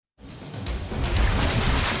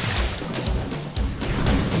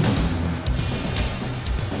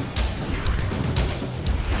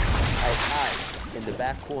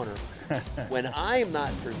back corner when I'm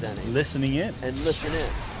not presenting. Listening in. And listen in.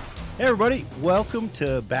 Hey, everybody. Welcome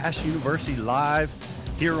to Bash University Live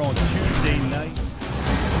here on Tuesday night.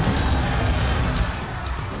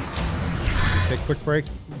 Take a quick break.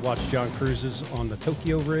 Watch John Cruz's on the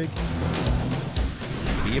Tokyo rig.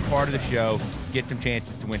 Be a part of the show. Get some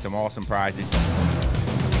chances to win some awesome prizes.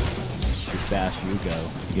 Just Bash You Go.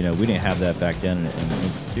 You know, we didn't have that back then.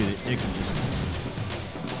 And dude, it can just...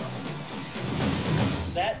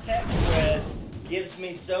 That text thread gives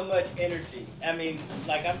me so much energy. I mean,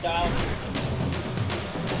 like I'm dialed.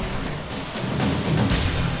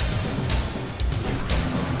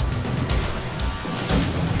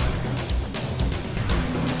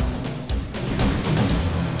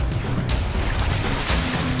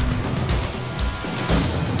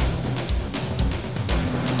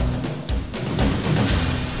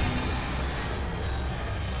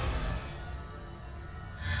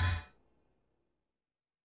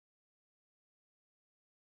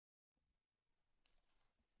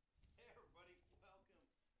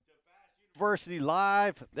 University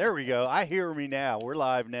Live. There we go. I hear me now. We're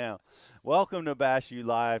live now. Welcome to Bash U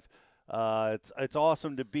Live. It's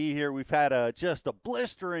awesome to be here. We've had just a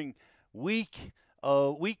blistering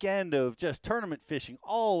weekend of just tournament fishing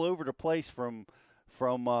all over the place from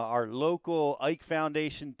our local Ike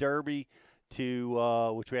Foundation Derby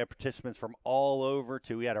to which we had participants from all over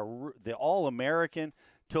to we had the All-American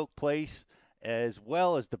took place as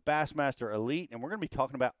well as the Bassmaster Elite, and we're going to be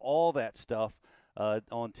talking about all that stuff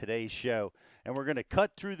on today's show. And we're going to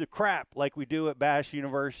cut through the crap like we do at Bash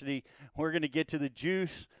University. We're going to get to the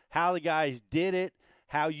juice, how the guys did it,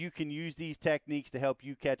 how you can use these techniques to help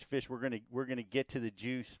you catch fish. We're going to get to the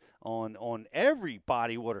juice on every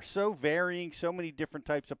body water. So varying, so many different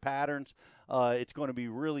types of patterns. It's going to be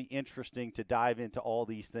really interesting to dive into all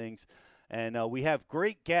these things. And we have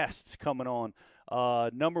great guests coming on.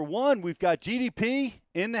 Number one, we've got GDP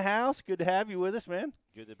in the house. Good to have you with us, man.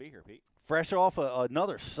 Good to be here, Pete. Fresh off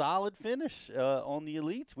another solid finish on the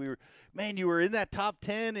elites. You were in that top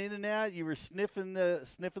 10, in and out. You were sniffing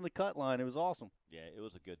the cut line. It was awesome. Yeah, it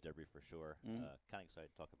was a good derby for sure. Kind of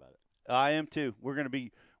excited to talk about it. I am too. We're gonna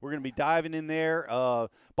be diving in there.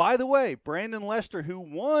 By the way, Brandon Lester, who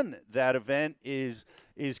won that event, is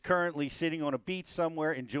currently sitting on a beach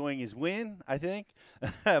somewhere enjoying his win, I think.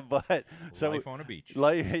 But Life on a beach.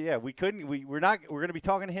 Yeah, we're gonna be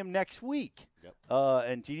talking to him next week. Yep.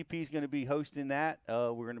 And GDP is going to be hosting that.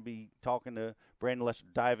 We're going to be talking to Brandon Lester,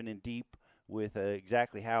 diving in deep with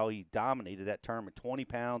exactly how he dominated that tournament, 20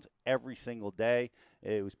 pounds every single day.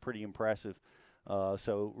 It was pretty impressive.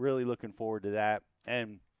 So really looking forward to that.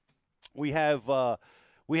 And we have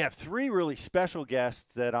three really special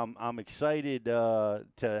guests that I'm excited to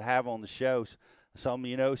have on the show. Some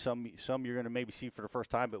you know, some you're going to maybe see for the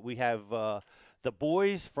first time. But we have the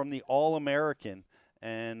boys from the All-American.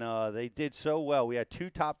 And they did so well. We had two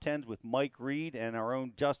top 10s with Mike Reed and our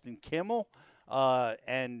own Justin Kimmel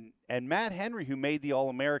and Matt Henry, who made the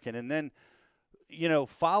All-American. And then,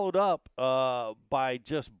 followed up by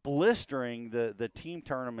just blistering the team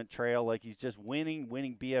tournament trail. Like he's just winning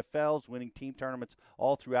BFLs, winning team tournaments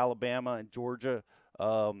all through Alabama and Georgia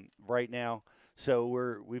right now.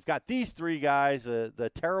 So we've got these three guys,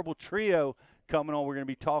 the terrible trio coming on. We're going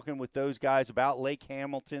to be talking with those guys about Lake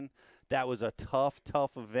Hamilton. That was a tough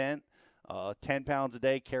event. 10 pounds a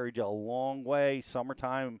day carried you a long way.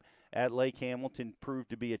 Summertime at Lake Hamilton proved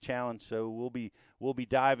to be a challenge, so we'll be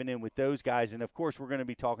diving in with those guys. And, of course, we're going to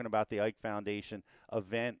be talking about the Ike Foundation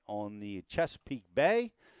event on the Chesapeake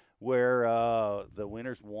Bay where the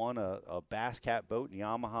winners won a Bass Cat boat and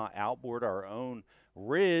Yamaha outboard. Our own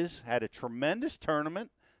Riz had a tremendous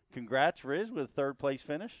tournament. Congrats, Riz, with a third-place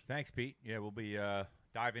finish. Thanks, Pete. Yeah, we'll be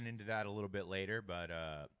diving into that a little bit later, but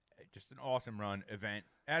just an awesome run event,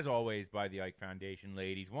 as always, by the Ike Foundation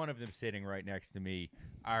ladies. One of them sitting right next to me,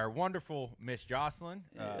 our wonderful Miss Jocelyn.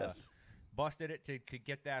 Yes. Busted it to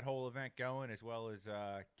get that whole event going, as well as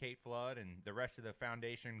Kate Flood and the rest of the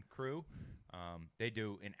foundation crew. They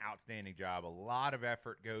do an outstanding job. A lot of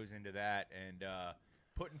effort goes into that, and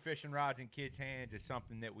putting fishing rods in kids' hands is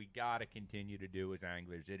something that we got to continue to do as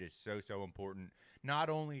anglers. It is so important, not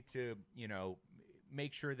only to,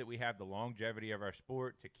 make sure that we have the longevity of our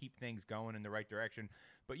sport to keep things going in the right direction,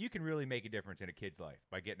 but you can really make a difference in a kid's life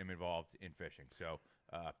by getting them involved in fishing. So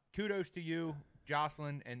kudos to you,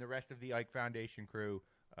 Jocelyn, and the rest of the Ike Foundation crew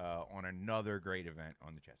on another great event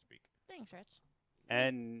on the Chesapeake. Thanks, Rich.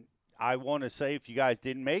 And I want to say, if you guys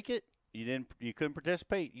didn't make it, you couldn't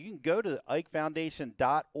participate, you can go to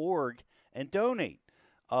ikefoundation.org and donate.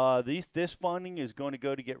 This funding is going to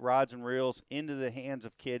go to get rods and reels into the hands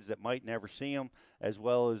of kids that might never see them, as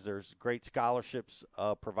well as there's great scholarships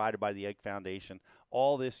provided by the Egg Foundation.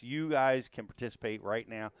 All this, you guys can participate right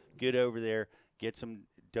now. Get over there, get some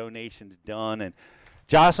donations done. And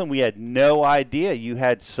Jocelyn, we had no idea you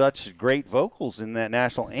had such great vocals in that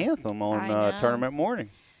national anthem on tournament morning.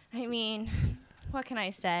 I mean, what can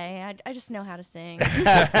I say? I just know how to sing.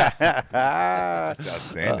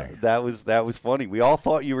 Outstanding. That was funny. We all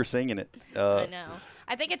thought you were singing it. I know.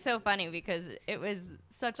 I think it's so funny because it was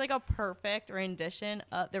such like a perfect rendition.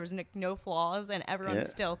 There was no flaws, and everyone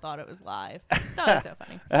still thought it was live. That was so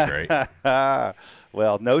funny. Great.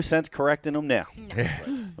 Well, no sense correcting them now. No.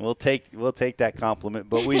 We'll take that compliment.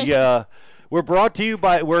 But we're brought to you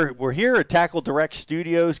by we're here at Tackle Direct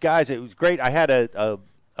Studios, guys. It was great. I had a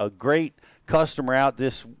great customer out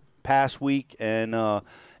this past week, and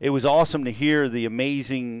it was awesome to hear the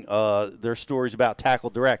amazing their stories about Tackle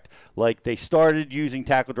Direct. Like, they started using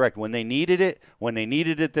Tackle Direct when they needed it. When they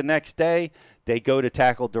needed it the next day, they go to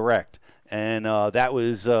Tackle Direct, and that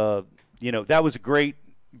was that was a great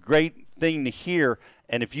thing to hear.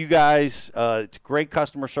 And if you guys, it's great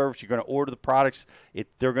customer service. You're going to order the products.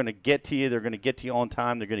 They're going to get to you. They're going to get to you on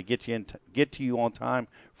time. They're going to get to you on time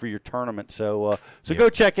for your tournament. So go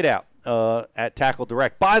check it out at Tackle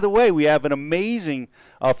Direct. By the way, we have an amazing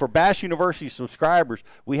for Bash University subscribers.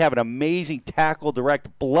 We have an amazing Tackle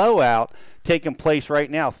Direct blowout taking place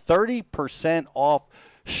right now. 30% off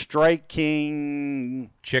Strike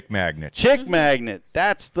King Chick Magnet. Chick Magnet.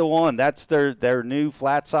 That's the one. That's their new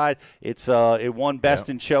flat side. It won Best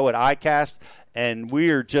in Show at ICAST, and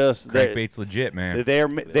we're just Crankbait's legit, man.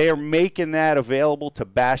 They are making that available to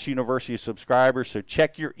Bash University subscribers. So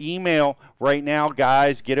check your email right now,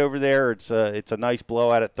 guys. Get over there. It's a nice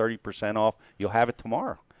blowout at 30% off. You'll have it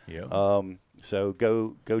tomorrow. Yeah. So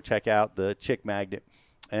go check out the Chick Magnet,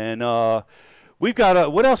 and we've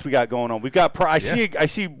got what else we got going on? We've got I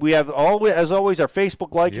see we have as always our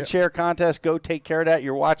Facebook like and share contest. Go take care of that.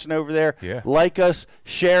 You're watching over there. Yeah. Like us,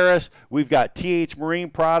 share us. We've got TH Marine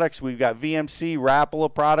products. We've got VMC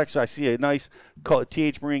Rapala products. I see a nice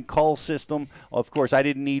TH Marine cull system. Of course, I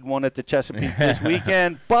didn't need one at the Chesapeake this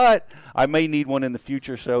weekend, but I may need one in the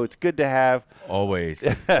future. So it's good to have. Always.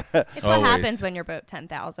 It's what happens when your boat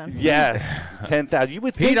 10,000. Yes, 10,000. You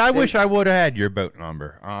would think Pete, I wish I would have had your boat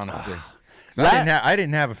number, honestly. I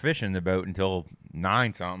didn't have a fish in the boat until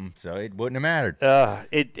 9 something, so it wouldn't have mattered.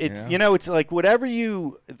 It's like whatever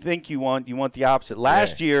you think you want the opposite.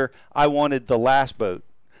 Last year I wanted the last boat,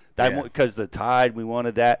 because the tide, we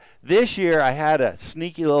wanted that. This year I had a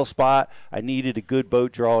sneaky little spot. I needed a good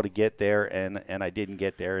boat draw to get there, and I didn't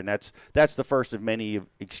get there, and that's the first of many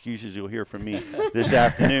excuses you'll hear from me this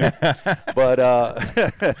afternoon. But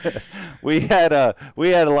we had a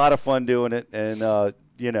lot of fun doing it, and.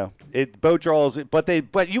 Boat draws,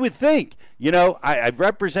 but you would think, I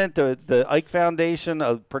represent the Ike Foundation,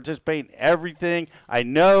 participate in everything. I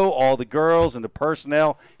know all the girls and the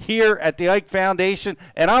personnel here at the Ike Foundation,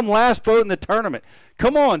 and I'm last boat in the tournament.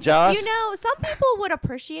 Come on, Josh. Some people would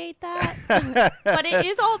appreciate that, but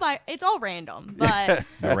it's all random. But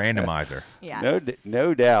the randomizer. Yeah.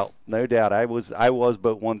 No doubt. I was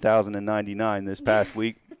boat 1,099 this past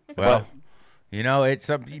week. Well. It's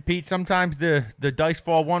Pete. Sometimes the dice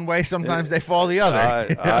fall one way, sometimes they fall the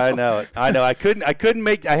other. I know it. I couldn't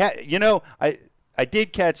make. I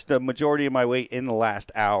did catch the majority of my weight in the last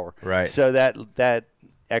hour. Right. So that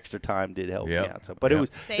extra time did help me out. So, but it was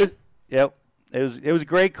a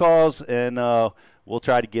great cause, and we'll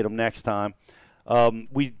try to get them next time.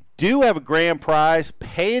 We do have a grand prize.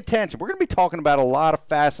 Pay attention. We're going to be talking about a lot of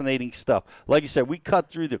fascinating stuff. Like you said, we cut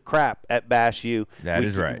through the crap at Bash U. That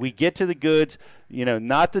is right. We get to the goods,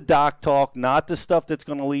 not the dock talk, not the stuff that's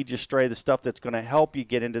going to lead you astray, the stuff that's going to help you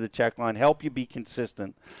get into the check line, help you be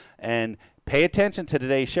consistent. And pay attention to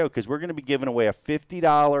today's show, because we're going to be giving away a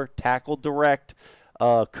 $50 Tackle Direct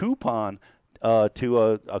coupon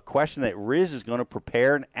to a question that Riz is going to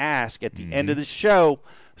prepare and ask at the end of the show.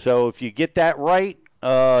 So if you get that right,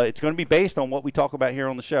 it's going to be based on what we talk about here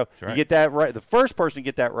on the show. Right. You get that right. The first person to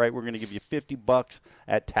get that right, we're going to give you $50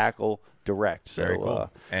 at Tackle Direct. So, very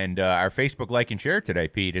cool. And our Facebook like and share today,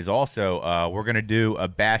 Pete, is also we're going to do a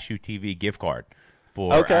Bash U TV gift card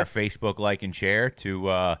for our Facebook like and share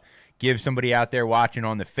to give somebody out there watching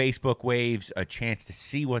on the Facebook waves a chance to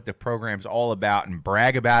see what the program's all about and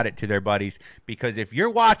brag about it to their buddies. Because if you're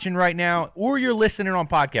watching right now or you're listening on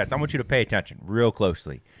podcast, I want you to pay attention real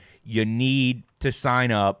closely. You need to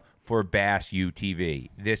sign up for Bass U TV.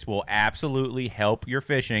 This will absolutely help your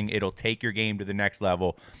fishing. It'll take your game to the next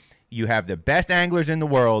level. You have the best anglers in the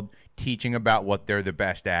world teaching about what they're the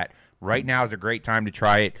best at. Right now is a great time to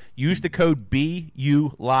try it. Use the code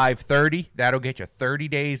BULive30. That'll get you 30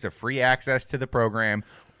 days of free access to the program.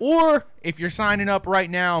 Or if you're signing up right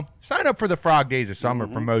now, sign up for the Frog Days of Summer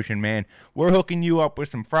promotion, man. We're hooking you up with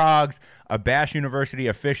some frogs, a Bass University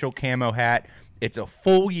official camo hat. It's a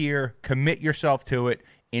full year. Commit yourself to it.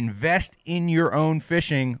 Invest in your own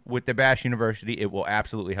fishing with the Bass University. It will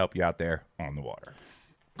absolutely help you out there on the water.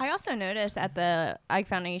 I also noticed at the Ike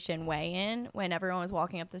Foundation weigh-in, when everyone was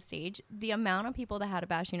walking up the stage, the amount of people that had a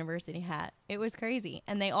Bass University hat. It was crazy.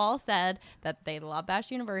 And they all said that they love Bass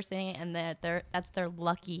University and that that's their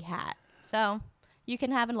lucky hat. So you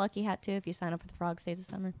can have a lucky hat, too, if you sign up for the Frog Days of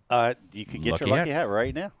Summer. You could get Lucky your lucky hats. hat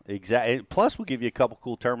right now. Exactly. Plus, we'll give you a couple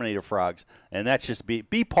cool Terminator frogs, and that's just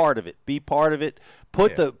be part of it. Be part of it.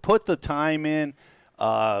 Put the time in.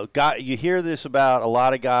 You hear this about a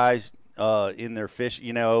lot of guys in their fish.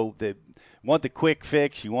 You know, they want the quick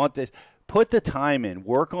fix. You want this. Put the time in.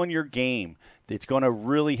 Work on your game. It's going to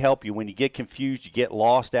really help you when you get confused. You get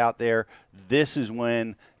lost out there. This is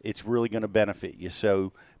when it's really going to benefit you.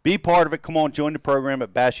 So be part of it. Come on, join the program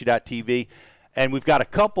at bassu.tv. And we've got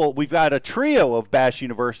a trio of Bass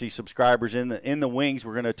University subscribers in the wings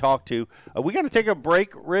we're going to talk to. Are we going to take a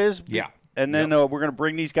break, Riz? Yeah. And then we're going to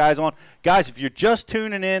bring these guys on. Guys, if you're just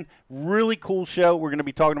tuning in, really cool show. We're going to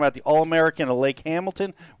be talking about the All-American of Lake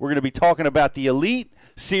Hamilton. We're going to be talking about the Elite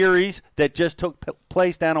Series that just took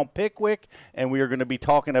place down on Pickwick. And we are going to be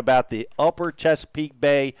talking about the Upper Chesapeake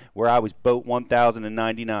Bay, where I was boat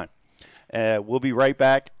 1099. We'll be right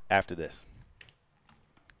back after this.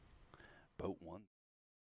 Boat 1.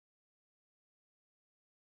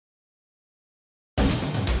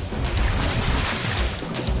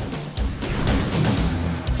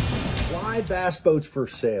 Why bass boats for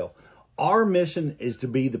sale? Our mission is to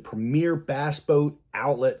be the premier bass boat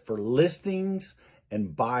outlet for listings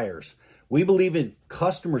and buyers. We believe if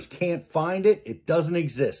customers can't find it, it doesn't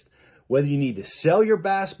exist. Whether you need to sell your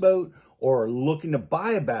bass boat or are looking to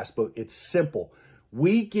buy a bass boat, it's simple.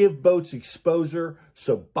 We give boats exposure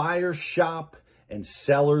so buyers shop and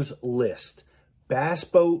sellers list.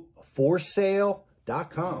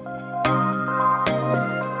 BassBoatForSale.com.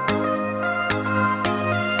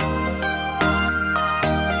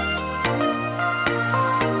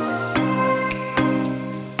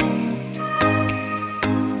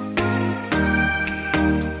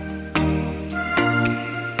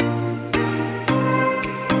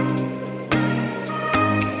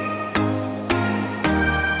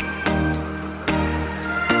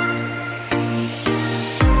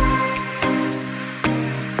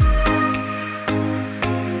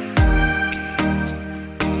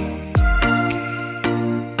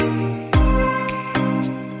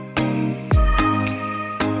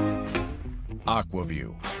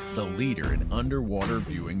 Aquaview, the leader in underwater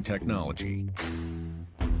viewing technology.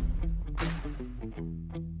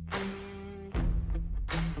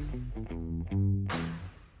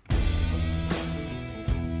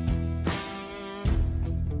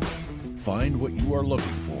 Find what you are looking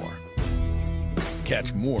for.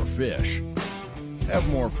 Catch more fish. Have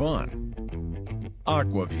more fun.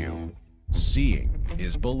 Aquaview. Seeing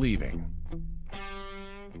is believing.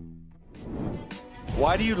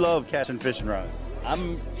 Why do you love casting fishing rods?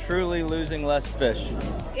 I'm truly losing less fish.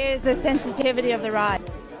 Is the sensitivity of the rod.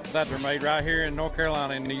 That they're made right here in North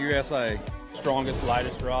Carolina in the USA. Strongest,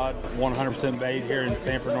 lightest rod, 100% made here in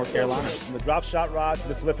Sanford, North Carolina. From the drop shot rod to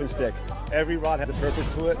the flipping stick. Every rod has a purpose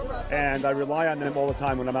to it, and I rely on them all the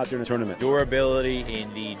time when I'm out there in a tournament. Durability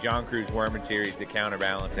in the John Cruz Worming series, the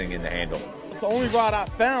counterbalancing in the handle. It's the only rod I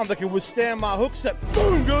found that can withstand my hook set.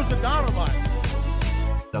 Boom goes the dynamite.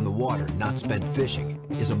 On the water, not spent fishing,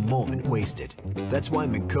 is a moment wasted. That's why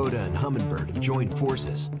Minn Kota and Humminbird have joined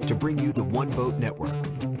forces to bring you the One Boat Network.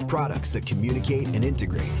 Products that communicate and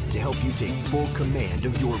integrate to help you take full command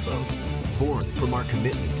of your boat. Born from our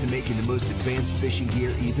commitment to making the most advanced fishing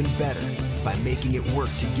gear even better by making it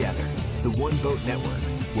work together. The One Boat Network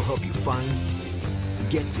will help you find,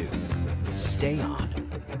 get to, stay on,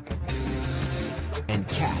 and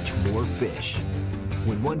catch more fish.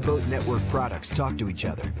 When One Boat Network products talk to each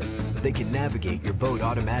other, they can navigate your boat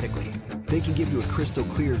automatically. They can give you a crystal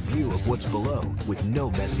clear view of what's below with no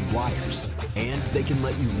messy wires. And they can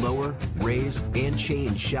let you lower, raise, and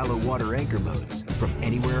change shallow water anchor modes from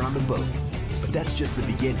anywhere on the boat. But that's just the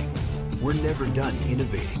beginning. We're never done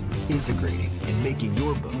innovating, integrating, and making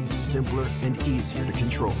your boat simpler and easier to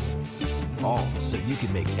control. All so you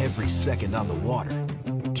can make every second on the water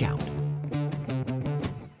count.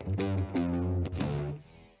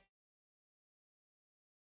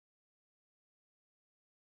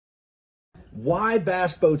 Why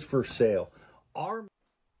bass boats for sale?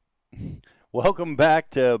 Welcome back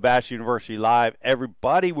to Bass University Live,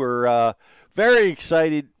 everybody. We're very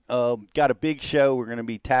excited. Got a big show. We're going to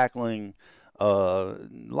be tackling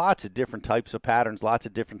lots of different types of patterns, lots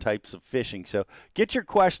of different types of fishing. So get your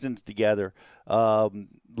questions together.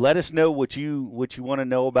 Let us know what you want to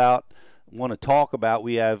know about, want to talk about.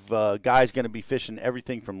 We have guys going to be fishing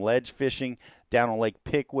everything from ledge fishing down on Lake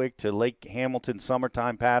Pickwick to Lake Hamilton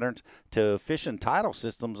summertime patterns to fishing tidal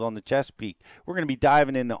systems on the Chesapeake. We're going to be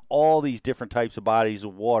diving into all these different types of bodies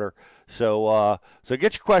of water. So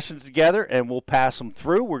get your questions together, and we'll pass them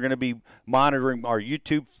through. We're going to be monitoring our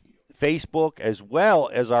YouTube, Facebook, as well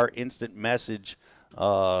as our instant message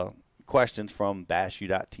questions from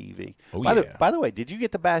BassU.TV. Oh, By the way, did you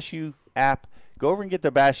get the BassU app? Go over and get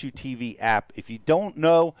the BassU TV app. If you don't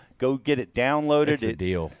know, go get it downloaded. It's the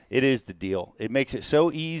deal. It is the deal. It makes it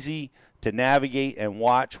so easy to navigate and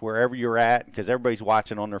watch wherever you're at, because everybody's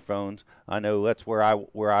watching on their phones. I know that's where I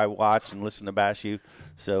watch and listen to BassU.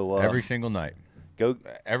 So every single night.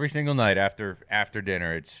 Every single night after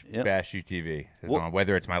dinner, it's BassU TV. It's on,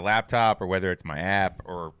 whether it's my laptop or whether it's my app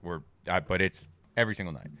but it's every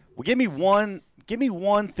single night. Well, give me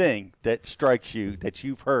one thing that strikes you that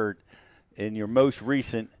you've heard in your most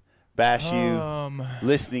recent BassU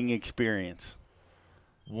listening experience.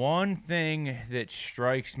 One thing that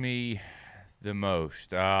strikes me the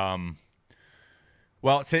most, well,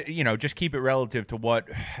 just keep it relative to what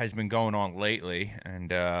has been going on lately,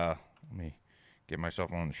 and let me get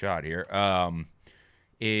myself on the shot here,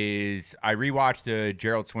 is I rewatched the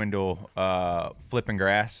Gerald Swindle Flipping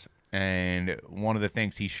Grass. And one of the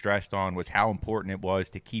things he stressed on was how important it was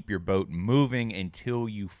to keep your boat moving until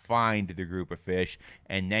you find the group of fish,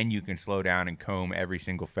 and then you can slow down and comb every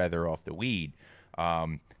single feather off the weed.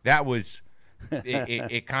 That was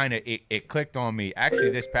it clicked on me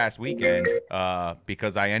actually this past weekend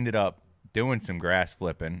because I ended up doing some grass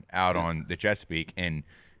flipping out on the Chesapeake, and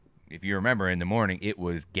if you remember, in the morning it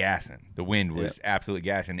was gassing. The wind was absolutely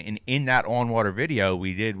gassing. And in that on-water video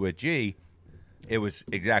we did with G, it was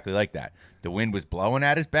exactly like that. The wind was blowing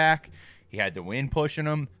at his back. He had the wind pushing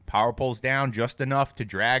him, power poles down just enough to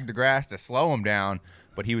drag the grass to slow him down,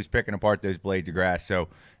 but he was picking apart those blades of grass. So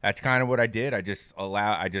that's kind of what I did. I just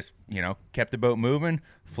kept the boat moving,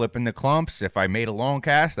 flipping the clumps. If I made a long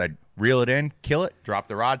cast, I'd reel it in, kill it, drop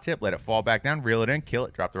the rod tip, let it fall back down, reel it in, kill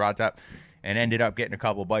it, drop the rod tip, and ended up getting a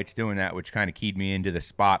couple bites doing that, which kind of keyed me into the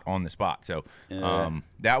spot on the spot. So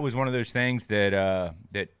that was one of those things that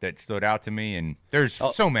stood out to me, and there's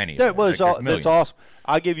so many. That's awesome.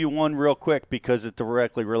 I'll give you one real quick because it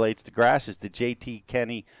directly relates to grass. Is the JT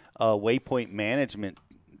Kenny waypoint management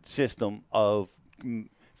system of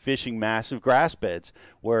fishing massive grass beds,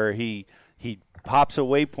 where he pops a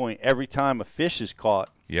waypoint every time a fish is caught.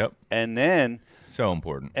 Yep. And then so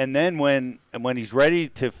important. And then when he's ready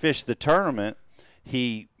to fish the tournament,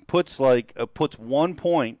 he puts puts 1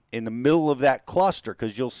 point in the middle of that cluster,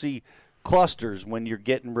 because you'll see clusters when you're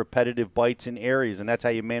getting repetitive bites in areas, and that's how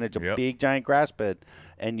you manage a big giant grass bed.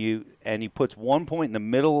 And he puts 1 point in the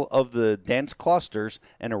middle of the dense clusters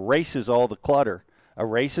and erases all the clutter,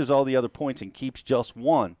 erases all the other points, and keeps just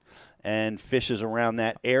one, and fishes around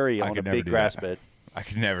that area on a big grass bed. I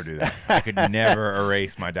could never do that. I could never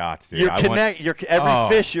erase my dots, dude.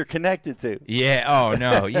 Every fish you're connected to. Yeah. Oh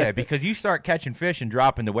no. Yeah, because you start catching fish and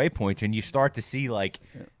dropping the waypoints, and you start to see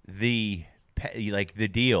the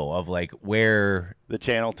deal of where the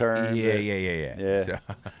channel turns. Yeah. So,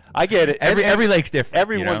 I get it. Every lake's different.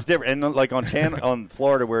 Everyone's different, and on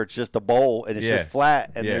Florida where it's just a bowl and it's just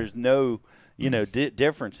flat and there's no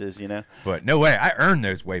differences. But no way. I earned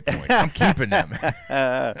those waypoints. I'm keeping them.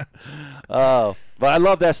 But I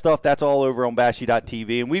love that stuff. That's all over on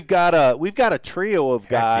BassU.TV, and we've got a trio of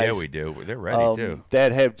guys. Yeah, we do. They're ready too.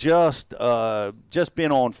 That have just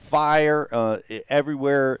been on fire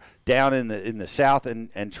everywhere down in the South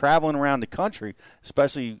and traveling around the country,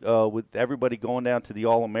 especially with everybody going down to the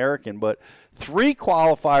All-American. But 3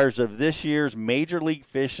 qualifiers of this year's Major League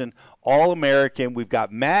Fishing All-American. We've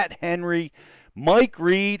got Matt Henry, Mike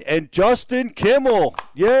Reed, and Justin Kimmel.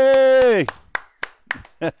 Yay!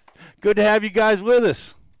 Good to have you guys with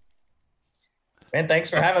us. Man, thanks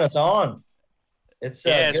for having us on. It's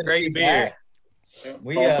great to be here.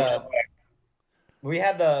 We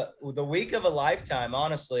had the week of a lifetime.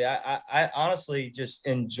 Honestly, I honestly just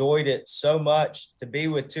enjoyed it so much to be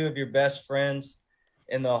with 2 of your best friends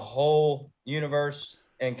in the whole universe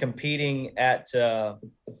and competing at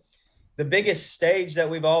the biggest stage that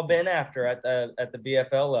we've all been after at the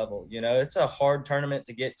BFL level. It's a hard tournament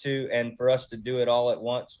to get to, and for us to do it all at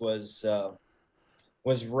once was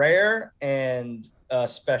rare and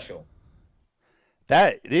special.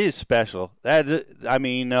 That is special.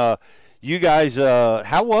 you guys,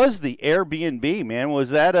 how was the Airbnb, man?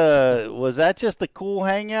 Was that just a cool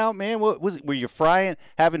hangout, man? What was? Were you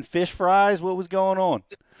having fish fries? What was going on?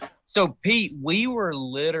 So Pete, we were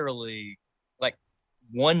literally like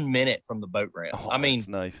 1 minute from the boat ramp. Oh, I mean, that's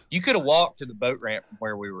nice. You could have walked to the boat ramp from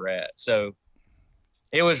where we were at. So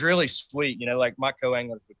it was really sweet. You know, like my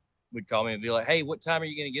co-anglers would call me and be like, "Hey, what time are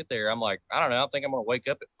you going to get there?" I'm like, "I don't know. I think I'm going to wake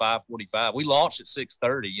up at 5:45." We launched at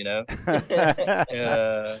 6:30. You know,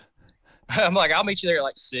 I'm like, "I'll meet you there at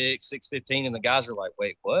like 6:15," and the guys are like,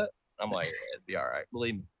 "Wait, what?" I'm like, yeah, "It'd be all right,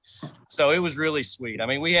 believe me." So it was really sweet. I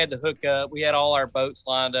mean, we had to hook up. We had all our boats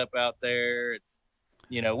lined up out there.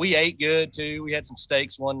 You know, we ate good too. We had some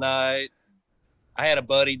steaks one night. I had a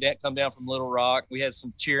buddy that come down from Little Rock. We had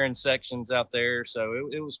some cheering sections out there, so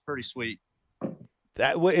it was pretty sweet.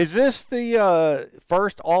 Is this the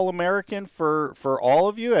first All-American for all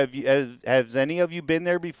of you? Has any of you been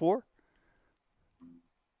there before?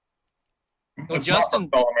 Well, it's Justin,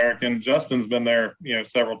 All-American. Justin's been there,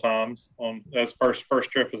 several times on his first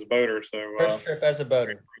trip as a boater. So first trip as a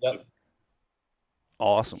boater. Yep.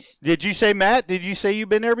 Awesome. Did you say, Matt? Did you say you've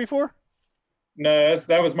been there before? No,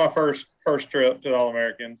 that was my first trip to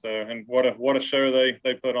All-American. So, and what a show they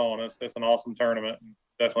put on. It's an awesome tournament.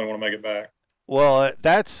 Definitely want to make it back. Well,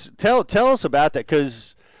 tell us about that,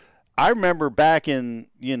 because I remember back in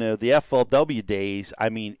the FLW days. I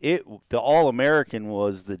mean, the All-American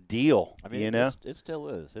was the deal. I mean, it still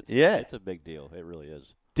is. It's a big deal. It really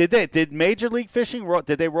is. Did Major League Fishing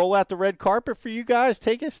did they roll out the red carpet for you guys?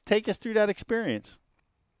 Take us through that experience.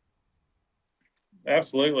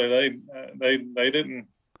 Absolutely, they didn't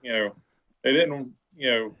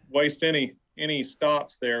waste any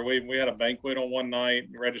stops there. We had a banquet on one night,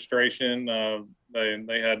 registration.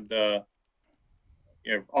 They had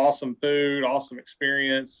awesome food, awesome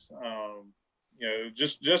experience.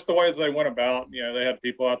 Just the way that they went about. They had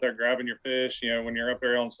people out there grabbing your fish. When you're up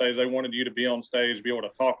there on stage, they wanted you to be on stage, be able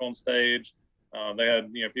to talk on stage. They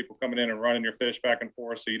had people coming in and running your fish back and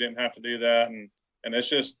forth, so you didn't have to do that. And it's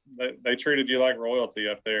just they treated you like royalty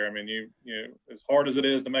up there. I mean, you as hard as it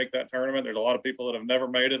is to make that tournament, there's a lot of people that have never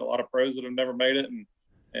made it, a lot of pros that have never made it,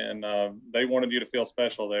 and they wanted you to feel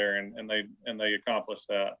special there, and they accomplished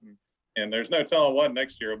that. And there's no telling what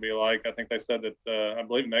next year will be like. I think they said that I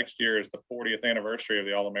believe next year is the 40th anniversary of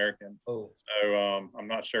the All-American. Oh. So I'm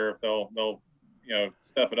not sure if they'll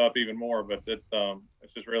step it up even more, but it's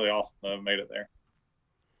just really awesome to have made it there.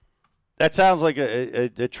 That sounds like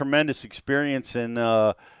a tremendous experience, and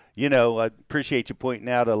I appreciate you pointing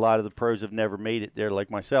out a lot of the pros have never made it there,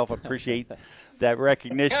 like myself. I appreciate that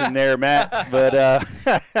recognition there, Matt. But I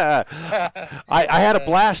had a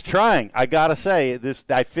blast trying. I gotta say,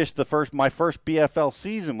 I fished my first BFL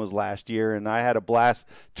season was last year, and I had a blast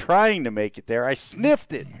trying to make it there. I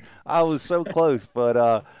sniffed it. I was so close, but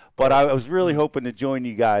I was really hoping to join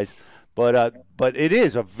you guys. But it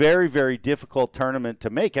is a very, very difficult tournament to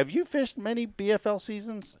make. Have you fished many BFL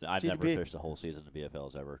seasons? I've never fished a whole season of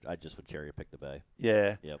BFLs ever. I just would cherry pick the bay.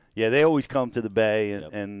 Yeah. Yep. Yeah, they always come to the bay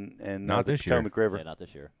and not the this year. Potomac River. Yeah, not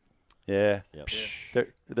this year. Yeah. Yep.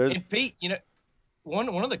 They're And Pete, one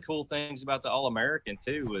of the cool things about the All-American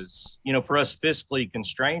too is, for us fiscally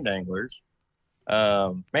constrained anglers,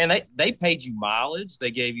 man, they paid you mileage.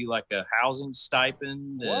 They gave you like a housing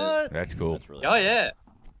stipend. What? That's cool. That's really Oh yeah.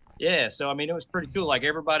 Yeah, so I mean, it was pretty cool. Like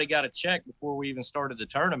everybody got a check before we even started the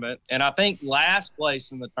tournament, and I think last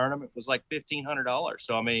place in the tournament was like $1,500.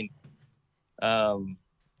 So I mean,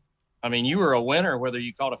 you were a winner whether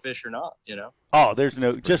you caught a fish or not. Oh, there's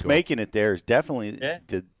no just cool. Making it there is definitely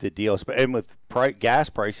the deal. And with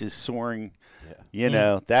gas prices soaring,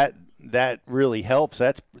 that really helps.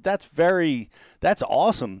 That's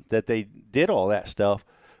awesome that they did all that stuff.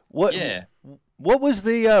 What was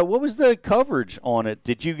the coverage on it?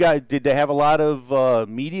 Did they have a lot of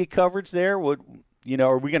media coverage there?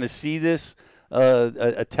 Are we going to see this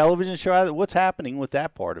a television show out of it? What's happening with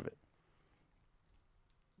that part of it?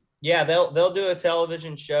 Yeah, they'll do a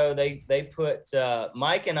television show. They put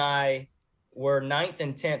Mike and I were 9th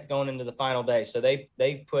and 10th going into the final day. So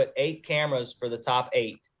they put 8 cameras for the top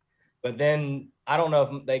 8. But then I don't know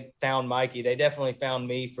if they found Mikey. They definitely found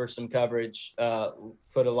me for some coverage,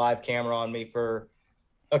 put a live camera on me for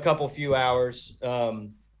a few hours. So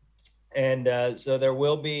there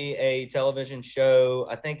will be a television show.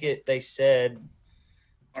 I think they said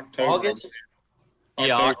October. August.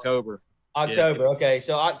 Yeah, October. October. Yeah. Okay.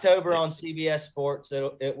 So October on CBS Sports,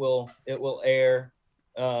 it will air.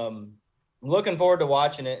 Looking forward to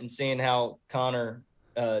watching it and seeing how Connor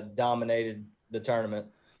dominated the tournament.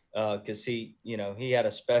 Because he had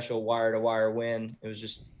a special wire-to-wire win. It was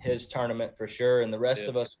just his tournament for sure, and the rest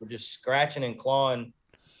of us were just scratching and clawing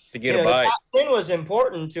to get a bite. The top 10 was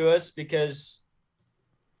important to us because,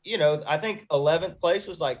 I think 11th place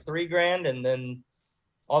was like $3,000, and then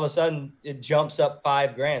all of a sudden it jumps up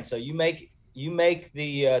 $5,000. So you make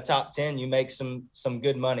the top 10, you make some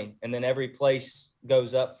good money, and then every place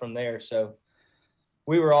goes up from there. So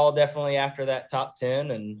we were all definitely after that top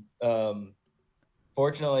 10, and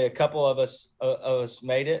fortunately a couple of us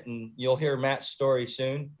made it, and you'll hear Matt's story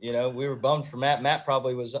soon. We were bummed for Matt. Matt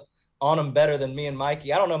probably was on him better than me and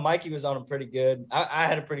Mikey. I don't know. Mikey was on him pretty good. I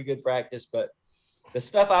had a pretty good practice, but the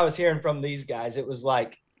stuff I was hearing from these guys, it was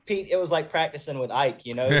like, Pete, it was like practicing with Ike,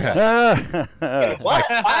 what? 5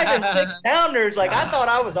 and 6 pounders? Like, I thought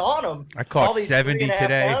I was on them. I caught all these 70 3.5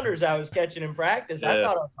 today. pounders I was catching in practice. I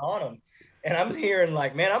thought I was on them. And I'm hearing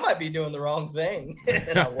like, man, I might be doing the wrong thing.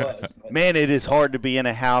 And I was. But. Man, it is hard to be in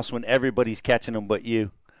a house when everybody's catching them but you.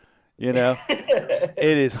 It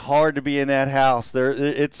is hard to be in that house.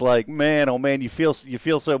 It's like, man, oh man, you feel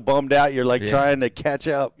so bummed out. You're like trying to catch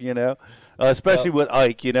up, especially with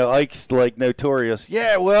Ike. Ike's like notorious.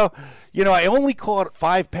 Yeah, well, I only caught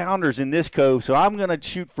 5 pounders in this cove, so I'm gonna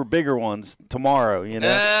shoot for bigger ones tomorrow. I'm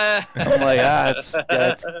like,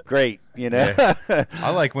 that's great.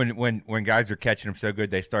 I like when guys are catching them so good,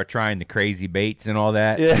 they start trying the crazy baits and all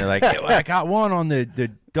that. Yeah. And they're like, hey, I got one on the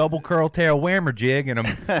double curl tail whammer jig, and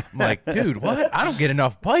I'm like, dude, what? I don't get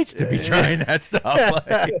enough bites to be trying that stuff.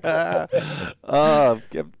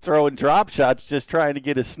 Throwing drop shots, just trying to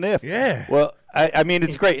get a sniff. Yeah. Well, I mean,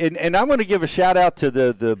 it's great, and I'm going to give a shout out to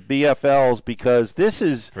the BFLs, because this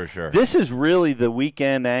is for sure. This is really the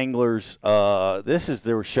weekend anglers. This is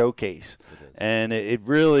their showcase, and it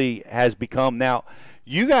really has become. Now,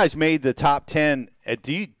 you guys made the top 10.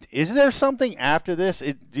 Is there something after this?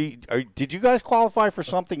 Did you guys qualify for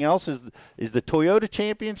something else? Is the Toyota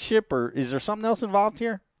Championship, or is there something else involved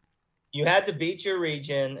here? You had to beat your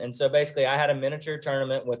region, and so basically I had a miniature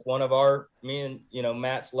tournament with one of me and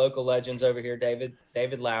Matt's local legends over here,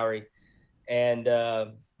 David Lowry, and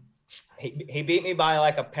he beat me by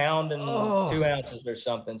like 1 pound and 2 ounces or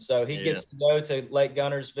something. So he gets to go to Lake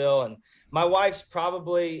Guntersville, and my wife's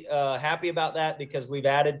probably happy about that because we've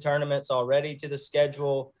added tournaments already to the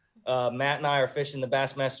schedule. Matt and I are fishing the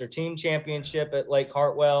Bassmaster Team Championship at Lake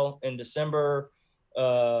Hartwell in December.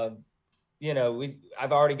 I've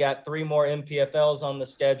already got 3 more MPFLs on the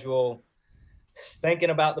schedule. Thinking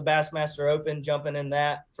about the Bassmaster Open, jumping in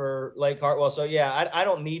that for Lake Hartwell. So yeah, I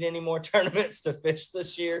don't need any more tournaments to fish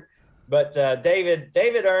this year. But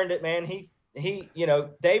David earned it, man.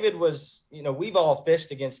 David was, we've all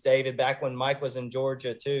fished against David back when Mike was in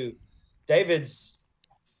Georgia too. David's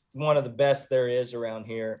one of the best there is around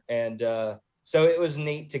here, and so it was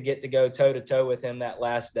neat to get to go toe to toe with him that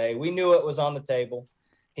last day. We knew it was on the table.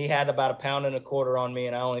 He had about 1.25 pounds on me,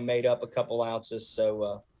 and I only made up a couple ounces.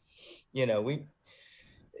 So,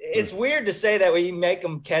 it's weird to say that we make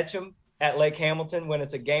them catch them at Lake Hamilton when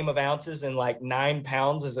it's a game of ounces and like 9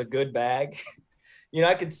 pounds is a good bag.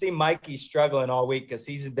 I could see Mikey struggling all week because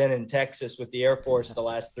he's been in Texas with the Air Force the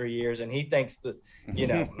last 3 years, and he thinks that,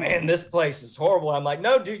 man, this place is horrible. I'm like,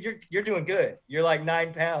 no, dude, you're doing good. You're like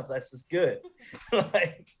 9 pounds. That's just good.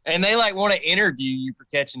 And they want to interview you for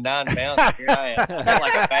catching 9 pounds. Here I am. I got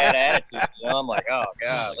like a bad attitude. I'm like, oh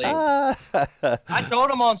golly. I told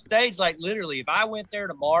him on stage, like literally, if I went there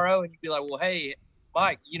tomorrow and you'd be like, well, hey,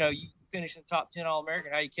 Mike, you finish in the top 10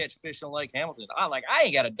 All-American, how you catch fish on Lake Hamilton? I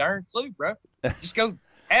ain't got a darn clue, bro. Just go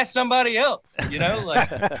ask somebody else, I mean,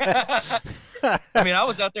 I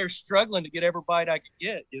was out there struggling to get every bite I could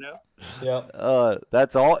get, Yeah.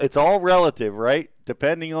 That's all. It's all relative, right?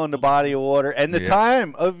 Depending on the body of water and the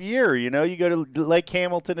time of year. You go to Lake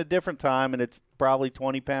Hamilton a different time, and it's probably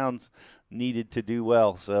 20 pounds needed to do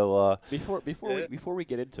well. So before we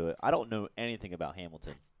get into it, I don't know anything about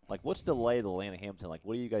Hamilton. Like, what's the lay of the land of Hamilton? Like,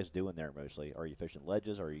 what are you guys doing there mostly? Are you fishing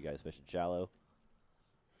ledges, or are you guys fishing shallow?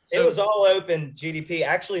 It was all open GDP.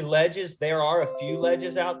 Actually, ledges, there are a few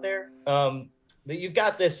ledges out there. You've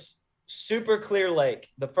got this super clear lake.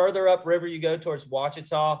 The further upriver you go towards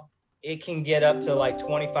Ouachita, it can get up to like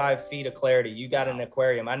 25 feet of clarity. You got an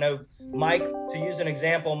aquarium. I know Mike, to use an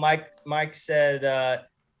example, Mike said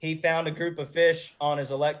he found a group of fish on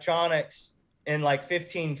his electronics in like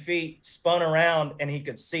 15 feet, spun around, and he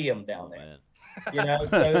could see them down there.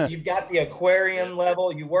 So you've got the aquarium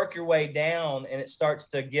level, you work your way down, and it starts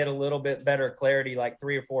to get a little bit better clarity, like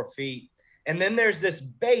 3 or 4 feet. And then there's this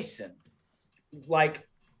basin, like,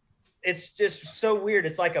 it's just so weird.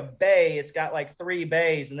 It's like a bay. It's got like 3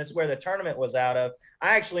 bays, and this is where the tournament was out of.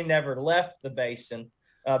 I actually never left the basin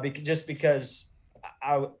because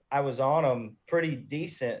I was on them pretty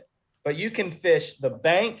decent. But you can fish the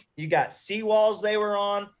bank. You got seawalls they were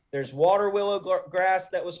on. There's water willow grass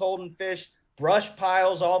that was holding fish. Brush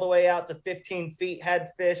piles all the way out to 15 feet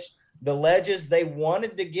had fish. The ledges, they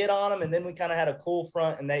wanted to get on them, and then we kind of had a cool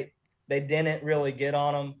front, and they didn't really get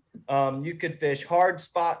on them. You could fish hard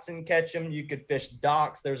spots and catch them. You could fish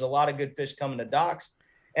docks. There's a lot of good fish coming to docks.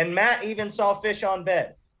 And Matt even saw fish on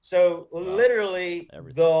bed. So literally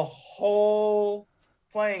the whole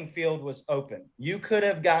playing field was open. You could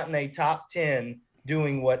have gotten a top 10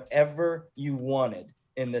 doing whatever you wanted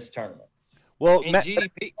in this tournament. Well, and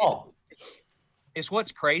GDP, it's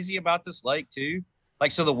what's crazy about this lake too.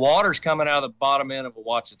 Like, so the water's coming out of the bottom end of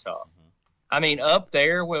Ouachita. I mean, up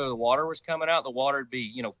there where the water was coming out, the water would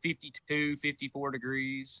be, 52, 54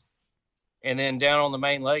 degrees. And then down on the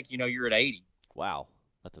main lake, you're at 80. Wow.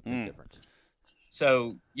 That's a big difference.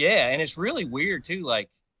 So, yeah. And it's really weird too. Like,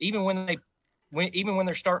 even when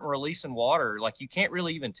they're starting releasing water, like, you can't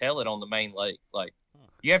really even tell it on the main lake. Like,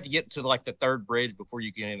 you have to get to like the third bridge before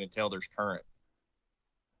you can even tell there's current.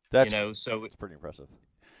 So it's pretty impressive.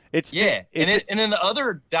 And then the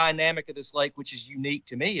other dynamic of this lake, which is unique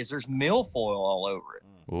to me, is there's milfoil all over it.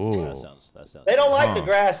 Ooh. That sounds They don't like the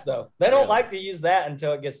grass though. They don't like to use that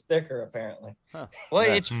until it gets thicker, apparently. Well,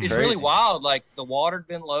 it's really wild. Like, the water had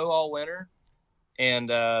been low all winter, and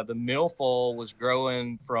the milfoil was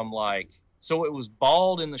growing from so it was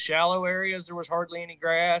bald in the shallow areas. There was hardly any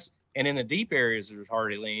grass, and in the deep areas there was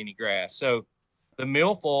hardly any grass. So the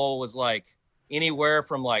milfoil was like anywhere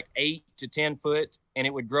from 8 to 10 foot, and it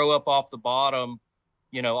would grow up off the bottom,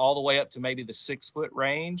 all the way up to maybe the 6 foot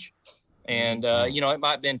range. And, it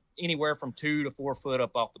might have been anywhere from 2 to 4 foot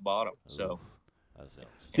up off the bottom. So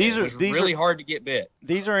these are really hard to get bit.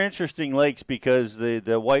 These are interesting lakes because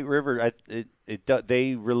the White River, they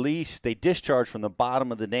discharge from the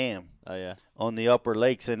bottom of the dam. Oh yeah. On the upper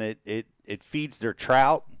lakes, and it feeds their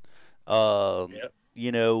trout. Capacity.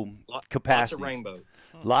 Lots of rainbows.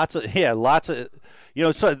 Lots of,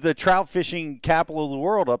 so the trout fishing capital of the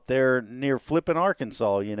world up there near Flippin,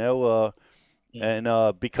 Arkansas,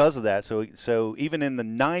 and because of that, so even in the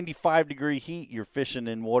 95-degree heat, you're fishing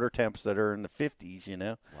in water temps that are in the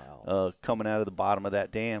 50s, Wow. Coming out of the bottom of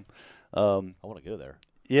that dam. I want to go there.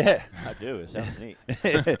 Yeah. I do. It sounds neat.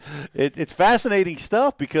 It's fascinating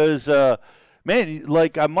stuff because, man,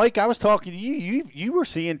 like Mike, I was talking to you. You were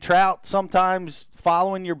seeing trout sometimes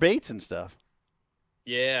following your baits and stuff.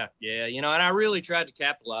 Yeah. And I really tried to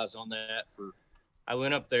capitalize on that. I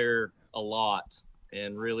went up there a lot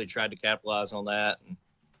and really tried to capitalize on that.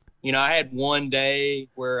 And, I had one day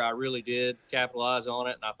where I really did capitalize on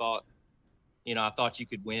it, and I thought you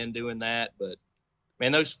could win doing that. But,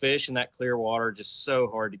 man, those fish in that clear water are just so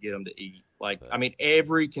hard to get them to eat.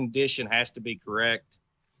 Every condition has to be correct.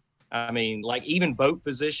 Even boat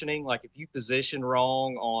positioning, if you position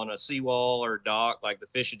wrong on a seawall or a dock, the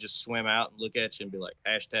fish would just swim out and look at you and be like,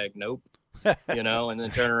 #nope, and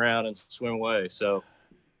then turn around and swim away. So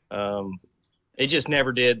it just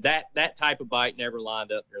never did. That type of bite never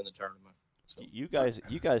lined up during the tournament. So. You guys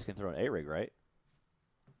can throw an A-rig, right?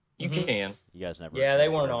 You can. You guys never. Yeah, they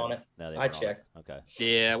weren't on it. No, I checked. Okay.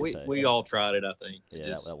 Yeah, we all tried it, I think.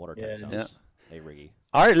 Yeah, that water tank sounds A-riggy.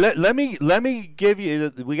 All right, let me give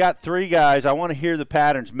you. We got 3 guys. I want to hear the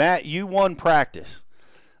patterns. Matt, you won practice,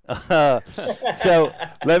 so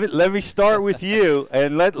let me start with you,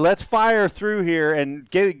 and let's fire through here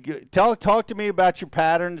and talk to me about your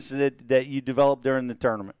patterns that you developed during the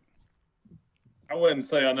tournament. I wouldn't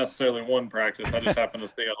say I necessarily won practice. I just happened to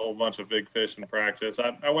see a whole bunch of big fish in practice.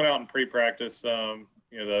 I went out in pre-practice, the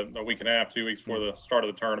week and a half, 2 weeks before the start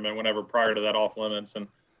of the tournament, whenever prior to that off limits, and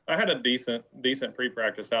I had a decent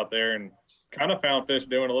pre-practice out there and kind of found fish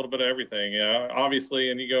doing a little bit of everything.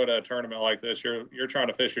 Obviously, and you go to a tournament like this, you're trying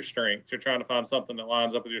to fish your strengths. You're trying to find something that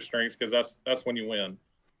lines up with your strengths because that's when you win.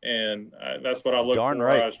 And that's what I looked for.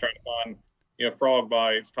 Right. I was trying to find, frog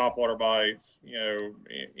bites, topwater bites,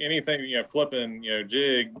 anything, flipping,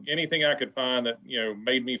 jig, anything I could find that,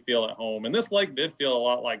 made me feel at home. And this lake did feel a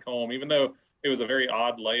lot like home, even though it was a very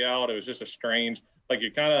odd layout. It was just a strange,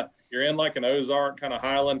 you're in like an Ozark kind of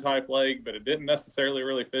highland type lake, but it didn't necessarily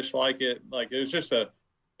really fish like it. It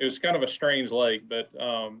was kind of a strange lake, but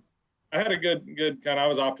I had a good kind of, I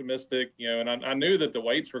was optimistic, and I knew that the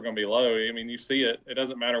weights were going to be low. You see it. It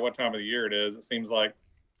doesn't matter what time of the year it is. It seems like,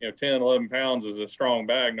 10, 11 pounds is a strong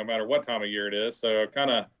bag no matter what time of year it is. So I kind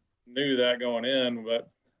of knew that going in, but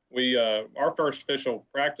our first official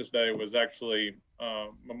practice day was actually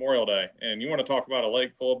Memorial Day, and you want to talk about a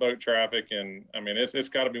lake full of boat traffic, and it's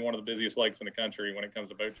got to be one of the busiest lakes in the country when it comes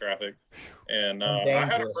to boat traffic. And I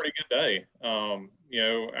had a pretty good day.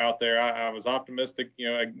 Out there, I was optimistic.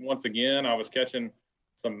 Once again, I was catching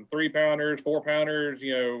some 3-pounders, 4-pounders,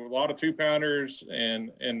 a lot of 2-pounders,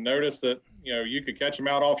 and noticed that you could catch them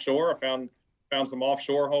out offshore. I found some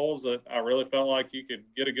offshore holes that I really felt like you could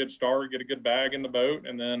get a good start, get a good bag in the boat,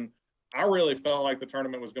 and then I really felt like the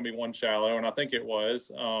tournament was going to be one shallow, and I think it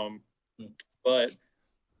was. But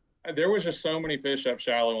there was just so many fish up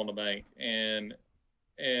shallow on the bank, and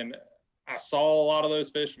I saw a lot of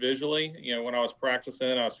those fish visually. When I was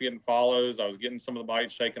practicing, I was getting follows, I was getting some of the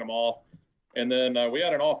bites, shaking them off. And then we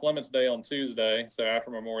had an off limits day on Tuesday, so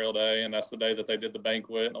after Memorial Day, and that's the day that they did the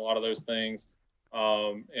banquet and a lot of those things.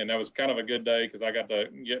 And that was kind of a good day because I got to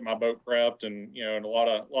get my boat prepped and and a lot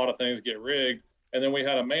of things get rigged. And then we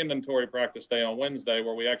had a mandatory practice day on Wednesday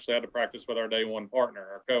where we actually had to practice with our day one partner,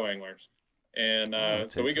 our co-anglers. And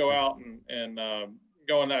so we go out and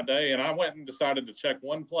go on that day. And I went and decided to check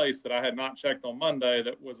one place that I had not checked on Monday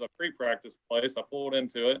that was a pre-practice place. I pulled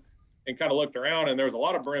into it and kind of looked around, and there was a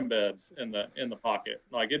lot of brim beds in the pocket.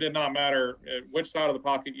 Like, it did not matter which side of the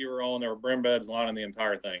pocket you were on, there were brim beds lining the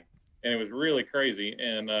entire thing. And it was really crazy.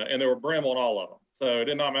 And there were brim on all of them. So it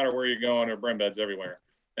did not matter where you're going, there were brim beds everywhere.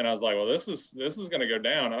 And I was like, well, this is going to go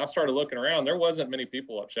down. And I started looking around. There wasn't many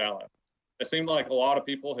people up shallow. It seemed like a lot of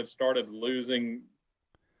people had started losing,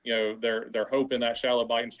 their hope in that shallow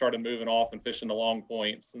bite and started moving off and fishing the long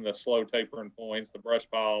points and the slow tapering points, the brush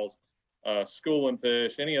piles, schooling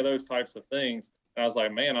fish, any of those types of things. And I was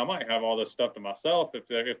like, man, I might have all this stuff to myself if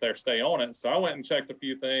they stay on it. So I went and checked a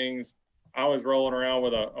few things. I was rolling around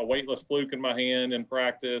with a weightless fluke in my hand in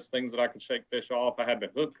practice, things that I could shake fish off. I had the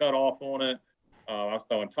hook cut off on it. I was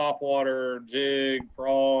throwing topwater, jig,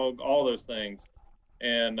 frog, all those things.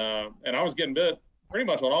 And I was getting bit pretty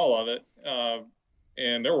much on all of it.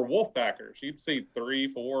 And there were wolf packers. You'd see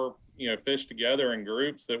 3, 4, fish together in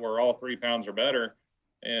groups that were all 3 pounds or better.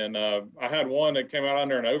 And I had one that came out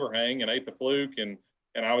under an overhang and ate the fluke, and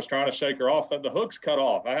I was trying to shake her off. The hook's cut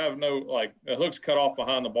off. I have the hook's cut off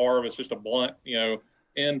behind the barb. It's just a blunt,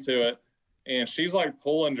 into it. And she's like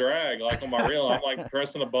pulling drag, like on my reel. I'm like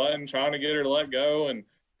pressing a button, trying to get her to let go.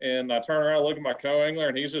 And I turn around, look at my co-angler,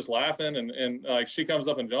 and he's just laughing. And like, she comes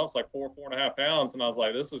up and jumps like 4.5 pounds. And I was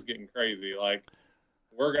like, this is getting crazy. Like,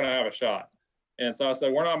 we're going to have a shot. And so I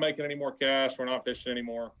said, we're not making any more cash. We're not fishing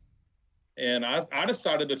anymore. And I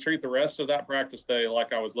decided to treat the rest of that practice day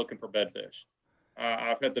like I was looking for bedfish.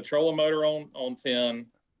 I've had the trolling motor on 10,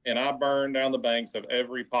 and I burned down the banks of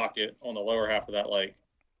every pocket on the lower half of that lake.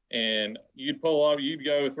 And you'd pull up, you'd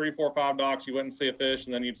go 3, 4, 5 docks, you wouldn't see a fish,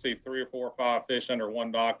 and then you'd see 3 or 4 or 5 fish under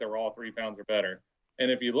one dock that were all 3 pounds or better.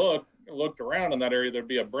 And if you looked around in that area, there'd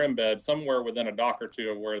be a brim bed somewhere within a dock or two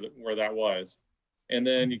of where that was. And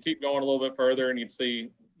then you keep going a little bit further, and you'd see,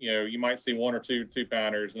 you might see 1 or 2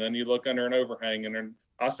 2-pounders, and then you look under an overhang, and then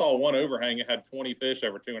I saw one overhang, it had 20 fish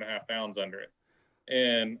over 2.5 pounds under it.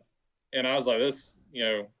 And I was like, this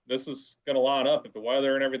is going to line up if the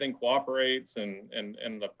weather and everything cooperates and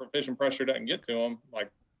the fishing pressure doesn't get to them. Like,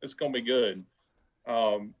 it's going to be good.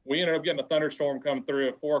 We ended up getting a thunderstorm come through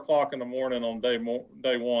at 4 o'clock in the morning on day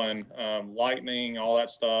one, lightning, all that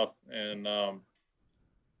stuff. And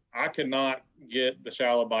I could not get the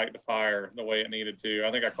shallow bite to fire the way it needed to.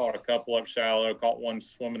 I think I caught a couple up shallow, caught one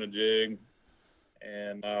swimming a jig,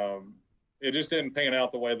 and it just didn't pan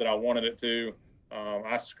out the way that I wanted it to.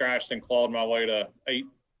 I scratched and clawed my way to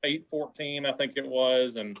 814, I think it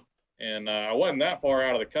was, and I wasn't that far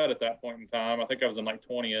out of the cut at that point in time. I think I was in like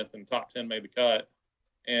 20th, and top 10 made the cut.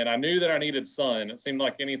 And I knew that I needed sun. It seemed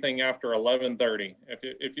like anything after 11:30.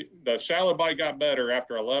 If the shallow bite got better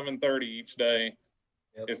after 11:30 each day,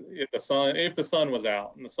 if the sun was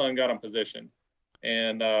out and the sun got in position.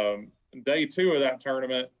 And day 2 of that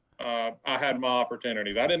tournament, I had my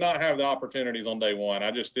opportunities. I did not have the opportunities on day 1.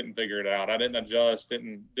 I just didn't figure it out. I didn't adjust,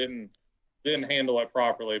 didn't handle it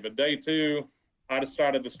properly. But day 2, I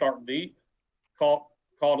decided to start deep, caught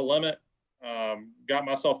a limit, got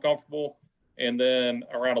myself comfortable, and then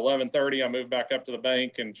around 11:30, I moved back up to the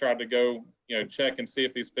bank and tried to go, check and see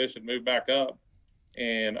if these fish had moved back up.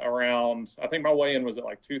 And around, I think my weigh-in was at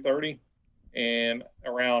like 2:30, and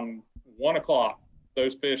around 1 o'clock,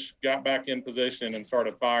 those fish got back in position and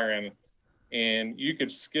started firing. And you could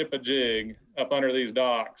skip a jig up under these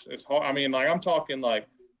docks. It's hard. I mean, like, I'm talking like,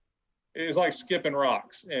 it's like skipping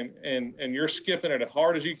rocks, and you're skipping it as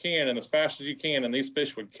hard as you can and as fast as you can, and these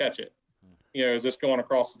fish would catch it, as it's going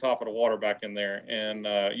across the top of the water back in there. And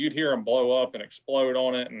you'd hear them blow up and explode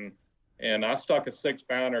on it. And I stuck a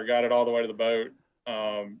 6-pounder, got it all the way to the boat.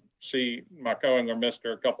 My co-angler missed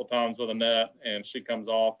her a couple times with a net, and she comes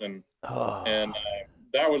off and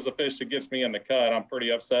that was the fish that gets me in the cut. I'm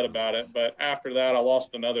pretty upset about it. But after that, I lost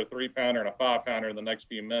another 3-pounder and a 5-pounder in the next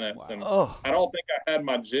few minutes. And I don't think I had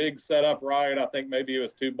my jig set up right. I think maybe it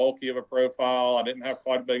was too bulky of a profile. I didn't have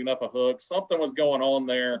quite big enough a hook. Something was going on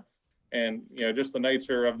there. And, just the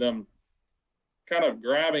nature of them kind of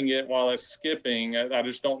grabbing it while it's skipping, I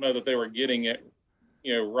just don't know that they were getting it,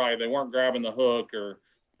 right. They weren't grabbing the hook, or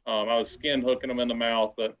I was skin hooking them in the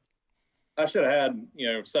mouth. But I should have had,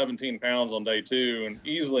 17 pounds on day 2 and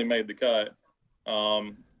easily made the cut.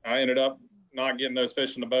 I ended up not getting those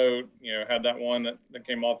fish in the boat, had that one that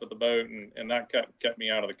came off at the boat, and that kept me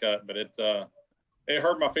out of the cut. But it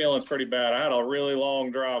hurt my feelings pretty bad. I had a really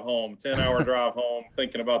long drive home, 10-hour drive home,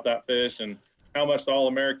 thinking about that fish and how much the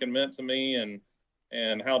All-American meant to me, and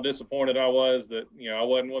how disappointed I was that, I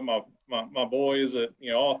wasn't with my boys, that,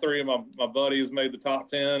 all 3 of my buddies made the top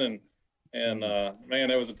 10, and man,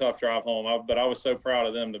 it was a tough drive home. But I was so proud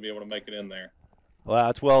of them to be able to make it in there. Well,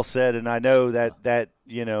 that's well said, and I know that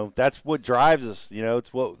that's what drives us.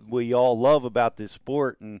 It's what we all love about this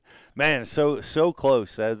sport, and man, so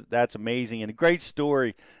close. That's amazing and a great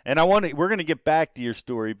story. And we're going to get back to your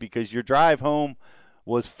story, because your drive home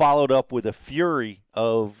was followed up with a fury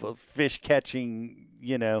of fish catching,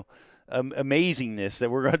 amazingness that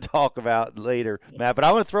we're going to talk about later, Matt. But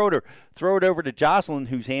I want to throw it over to Jocelyn,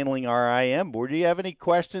 who's handling our IM board. Do you have any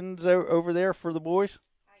questions over there for the boys?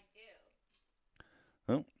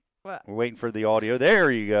 I do. Oh, we're waiting for the audio. There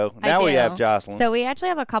you go. Now we have Jocelyn. So we actually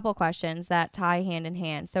have a couple questions that tie hand in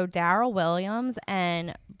hand. So Daryl Williams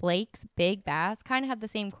and Blake's Big Bass kind of have the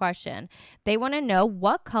same question. They want to know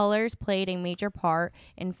what colors played a major part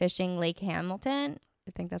in fishing Lake Hamilton.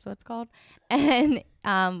 I think that's what it's called. And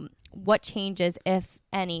what changes, if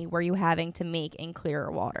any, were you having to make in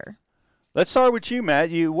clearer water? Let's start with you, Matt.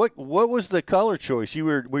 What was the color choice?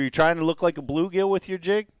 Were you trying to look like a bluegill with your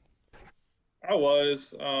jig? I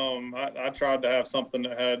was. I tried to have something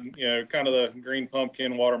that had, kind of the green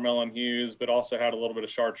pumpkin, watermelon hues, but also had a little bit of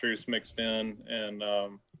chartreuse mixed in, and a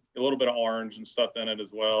little bit of orange and stuff in it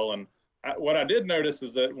as well. And what I did notice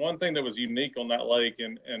is that one thing that was unique on that lake,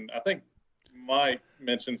 and I think Mike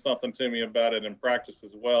mentioned something to me about it in practice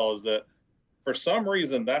as well, is that for some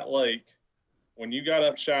reason that lake, when you got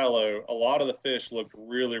up shallow, a lot of the fish looked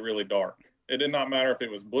really, really dark. It did not matter if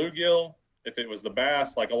it was bluegill, if it was the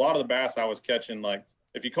bass. Like a lot of the bass I was catching, like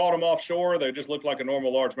if you caught them offshore, they just looked like a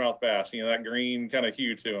normal largemouth bass, that green kind of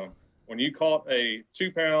hue to them. When you caught a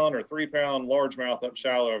 2-pound or 3-pound largemouth up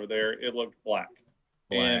shallow over there, it looked black.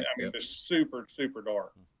 And I mean, just super, super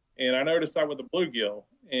dark. And I noticed that with the bluegill.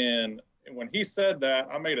 And when he said that,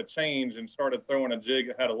 I made a change and started throwing a jig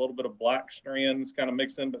that had a little bit of black strands kind of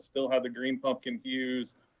mixed in, but still had the green pumpkin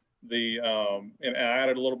hues. And I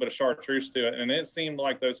added a little bit of chartreuse to it, and it seemed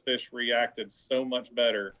like those fish reacted so much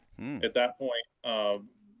better at that point.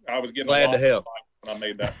 I was getting glad to help when I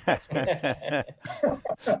made that.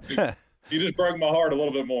 You just broke my heart a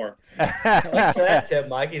little bit more. Thanks for that tip,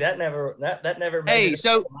 Mikey. That never. Hey,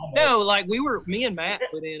 so no, like me and Matt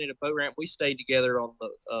put in at a boat ramp. We stayed together on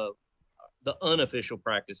the unofficial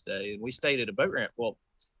practice day, and we stayed at a boat ramp. Well,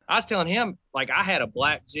 I was telling him, like, I had a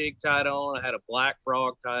black jig tied on, I had a black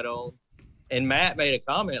frog tied on, and Matt made a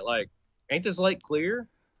comment like, "Ain't this lake clear?"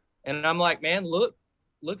 And I'm like, "Man, look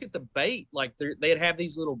at the bait. Like they'd have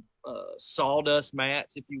these little sawdust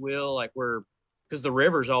mats, if you will, like because the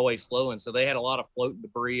river's always flowing, so they had a lot of floating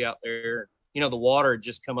debris out there. The water had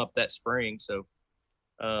just come up that spring, so."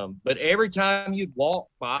 But every time you'd walk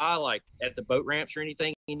by, like at the boat ramps or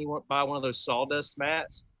anything, and you went by one of those sawdust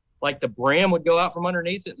mats, like the brim would go out from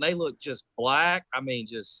underneath it, and they look just black. I mean,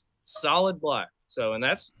 just solid black. So, and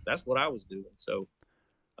that's what I was doing. So,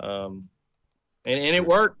 and it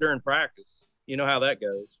worked during practice. You know how that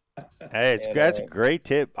goes. Hey, that's a great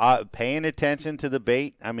tip. Paying attention to the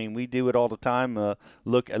bait. I mean, we do it all the time.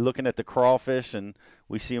 Looking at the crawfish, and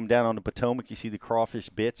we see them down on the Potomac. You see the crawfish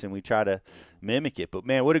bits, and we try to mimic it. But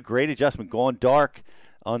man, what a great adjustment! Going dark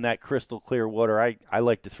on that crystal clear water. I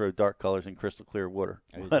like to throw dark colors in crystal clear water.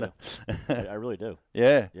 I really do.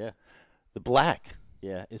 Yeah. Yeah. The black.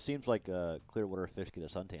 Yeah, it seems like clear water fish get a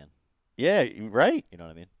suntan. Yeah, right. You know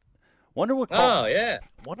what I mean? Wonder what.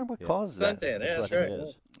 Wonder what causes that. Suntan, yeah, that's right.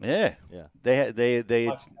 Yeah.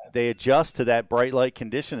 Yeah. They adjust to that bright light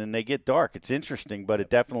condition and they get dark. It's interesting, but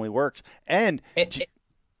it definitely works. And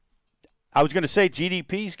I was going to say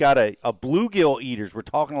GDP's got a bluegill eaters. We're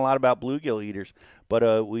talking a lot about bluegill eaters,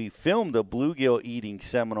 but we filmed a bluegill eating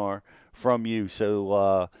seminar from you,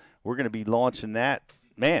 so we're going to be launching that.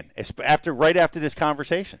 Man, right after this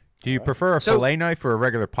conversation. Do you prefer a fillet knife or a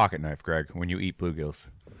regular pocket knife, Greg, when you eat bluegills?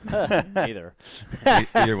 Neither.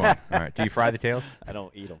 Either one. All right. Do you fry the tails? I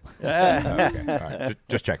don't eat them. Okay. All right.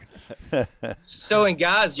 Just checking. So, and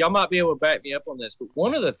guys, y'all might be able to back me up on this, but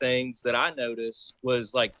one of the things that I noticed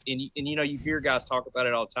was like, and you know, you hear guys talk about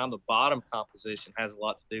it all the time. The bottom composition has a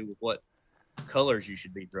lot to do with what colors you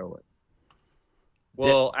should be throwing.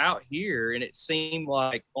 Well, out here, and it seemed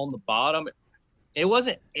like on the bottom, it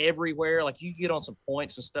wasn't everywhere. Like you get on some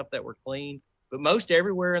points and stuff that were clean, but most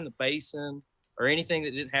everywhere in the basin or anything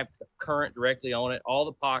that didn't have current directly on it, all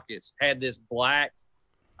the pockets had this black,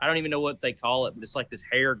 I don't even know what they call it, but it's like this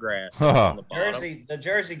hair grass on the bottom. The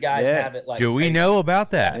Jersey guys have it like. Do we know about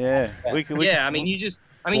that? Yeah. I mean, you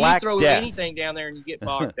throw anything down there and you get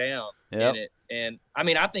bogged down in it. And I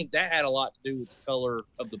mean, I think that had a lot to do with the color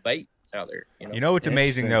of the bait out there. You know what's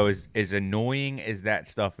amazing though is annoying as that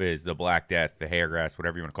stuff is, the Black Death, the hair grass,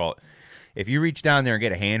 whatever you want to call it. If you reach down there and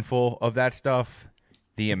get a handful of that stuff,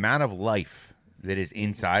 the amount of life that is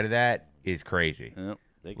inside of that is crazy. Yep.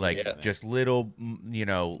 Like just little,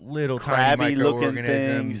 little crabby tiny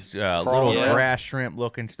microorganisms, little grass shrimp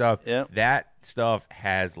looking stuff. Yep. That stuff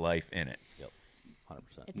has life in it. Yep, 100%.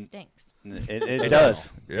 It stinks. It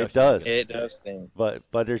does. It does. It does stink. But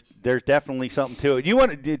there's definitely something to it. You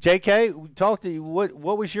want to, JK, talk to you. What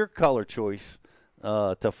was your color choice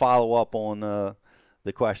to follow up on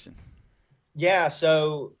the question? Yeah,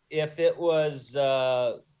 so if it was,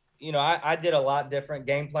 I did a lot different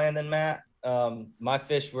game plan than Matt. My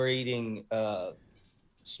fish were eating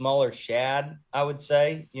smaller shad, I would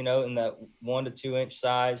say, in that 1 to 2 inch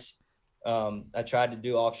size. I tried to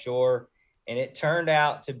do offshore, and it turned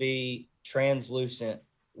out to be translucent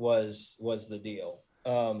was the deal.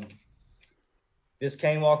 This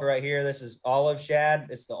cane walker right here, this is olive shad.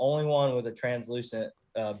 It's the only one with a translucent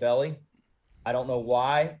belly. I don't know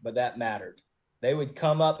why, but that mattered. They would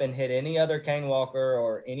come up and hit any other cane walker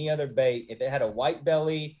or any other bait. If it had a white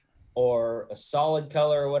belly or a solid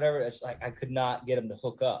color or whatever, it's like I could not get them to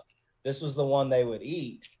hook up. This was the one they would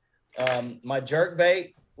eat. My jerk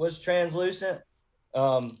bait was translucent.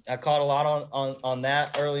 I caught a lot on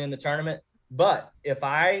that early in the tournament. But if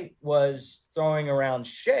I was throwing around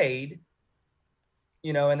shade,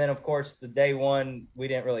 and then of course the day one, we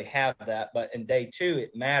didn't really have that, but in day two,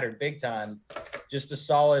 it mattered big time. Just a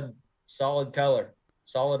solid color,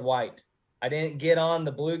 solid white. I didn't get on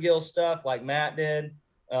the bluegill stuff like Matt did.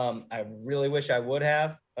 I really wish I would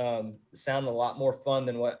have. It sounded a lot more fun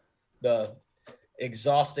than what the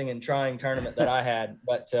exhausting and trying tournament that I had.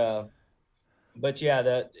 But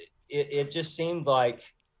yeah, it just seemed like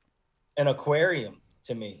an aquarium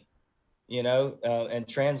to me, and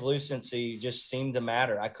translucency just seemed to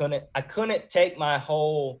matter. I couldn't take my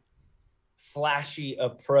whole flashy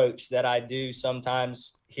approach that I do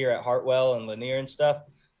sometimes here at Hartwell and Lanier and stuff.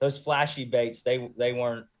 Those flashy baits, they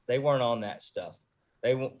weren't on that stuff.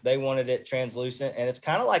 They wanted it translucent, and it's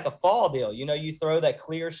kind of like a fall deal. You throw that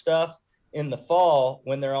clear stuff in the fall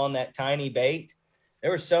when they're on that tiny bait. There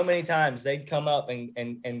were so many times they'd come up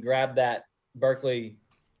and grab that Berkley,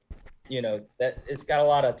 that it's got a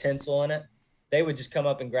lot of tinsel in it. They would just come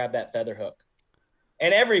up and grab that feather hook.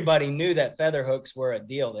 And everybody knew that feather hooks were a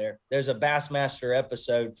deal there. There's a Bassmaster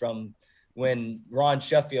episode from when Ron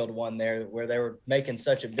Sheffield won there where they were making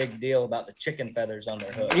such a big deal about the chicken feathers on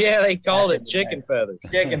their hooks. Yeah, they called it chicken feathers.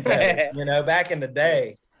 Chicken feathers, back in the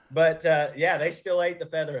day. But yeah, they still ate the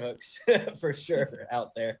feather hooks for sure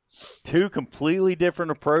out there. Two completely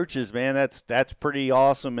different approaches, man. That's pretty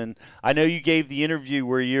awesome. And I know you gave the interview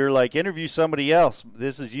where you're like, interview somebody else.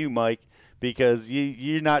 This is you, Mike, because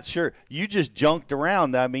you're not sure. You just junked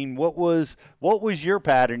around. I mean, what was your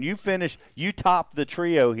pattern? You topped the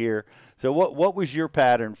trio here. So what was your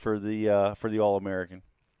pattern for the All-American?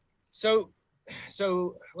 So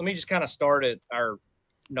let me just kind of start at our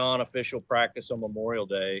non-official practice on Memorial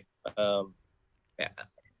Day. A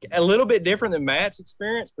little bit different than Matt's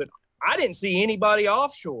experience, but I didn't see anybody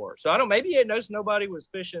offshore. So maybe you noticed nobody was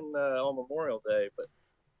fishing on Memorial Day, but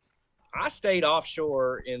I stayed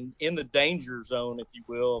offshore in the danger zone, if you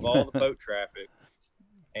will, of all the boat traffic.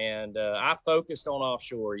 And I focused on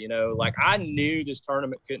offshore, like I knew this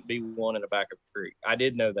tournament couldn't be won in the back of a creek. I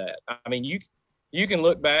did know that. I mean, you can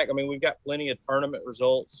look back. I mean, we've got plenty of tournament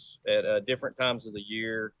results at different times of the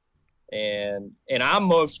year. And I'm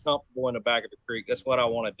most comfortable in the back of the creek. That's what I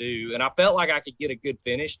want to do. And I felt like I could get a good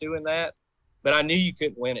finish doing that, but I knew you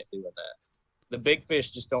couldn't win it doing that. The big fish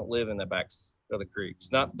just don't live in the backs of the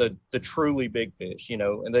creeks, not the truly big fish,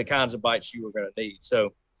 and the kinds of bites you were going to need.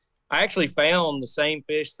 So I actually found the same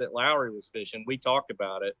fish that Lowry was fishing. We talked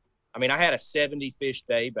about it. I mean, I had a 70 fish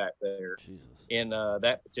day back there in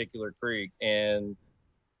that particular creek. And,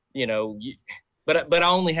 but I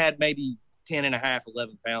only had maybe 10.5,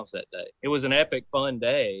 11 pounds that day. It was an epic, fun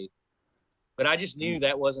day, but I just knew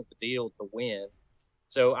that wasn't the deal to win.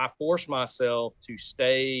 So I forced myself to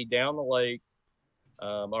stay down the lake,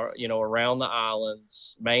 or, around the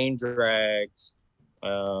islands, main drags.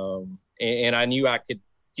 And I knew I could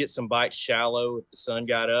get some bites shallow if the sun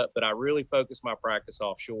got up, but I really focused my practice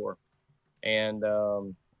offshore. And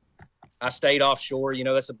I stayed offshore.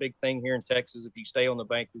 That's a big thing here in Texas. If you stay on the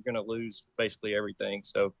bank, you're going to lose basically everything.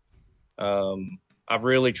 So I've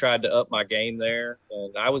really tried to up my game there.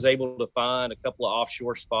 And I was able to find a couple of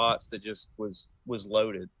offshore spots that just was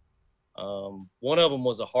loaded. One of them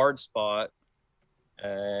was a hard spot,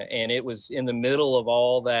 and it was in the middle of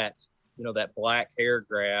all that, that black hair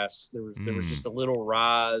grass. There was just a little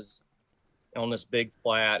rise on this big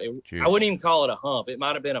flat. I wouldn't even call it a hump. It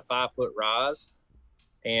might have been a 5-foot rise.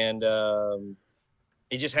 And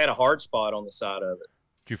it just had a hard spot on the side of it.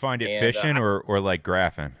 Did you find it fishing or like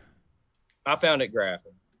graphing? I found it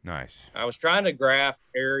graphing. Nice. I was trying to graph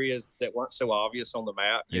areas that weren't so obvious on the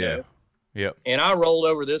map. You know? Yep. And I rolled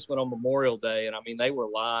over this one on Memorial Day, and I mean, they were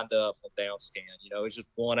lined up on down scan. It was just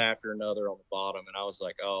one after another on the bottom. And I was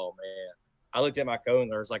like, oh, man. I looked at my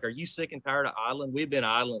co-angler. I was like, are you sick and tired of idling? We've been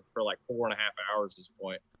idling for like 4.5 hours at this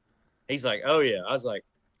point. He's like, oh, yeah. I was like,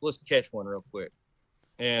 let's catch one real quick.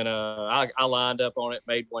 And I lined up on it,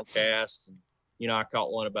 made one cast, and, I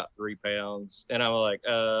caught one about 3 pounds. And I was like,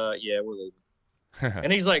 yeah, we're leaving.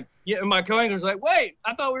 And he's like, yeah, and my co-angler's like, wait,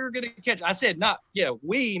 I thought we were going to catch. I said,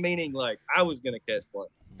 we, meaning like I was going to catch one.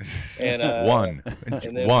 And one.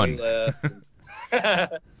 And then one. we left.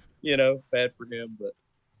 And, bad for him. But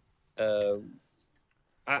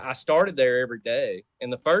I started there every day.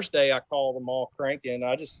 And the first day I called them all cranking.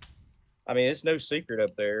 It's no secret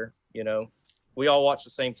up there, We all watch the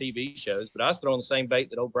same TV shows, but I was throwing the same bait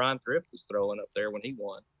that old Brian Thrift was throwing up there when he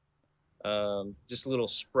won. Just a little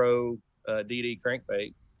Spro DD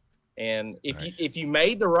crankbait. And if you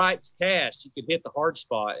made the right cast, you could hit the hard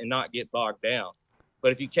spot and not get bogged down.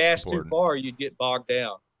 But if you cast too far, you'd get bogged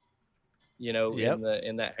down, in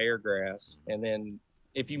that hair grass. And then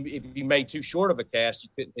if you made too short of a cast, you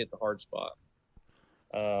couldn't hit the hard spot.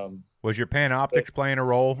 Was your Panoptics playing a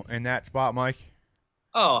role in that spot, Mike?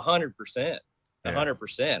 Oh, 100%.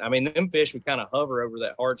 100%. I mean, them fish would kind of hover over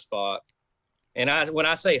that hard spot. And when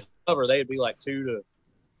I say hover, they'd be like 2 to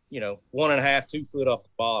 1.5, 2 foot off the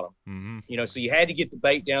bottom. Mm-hmm. So you had to get the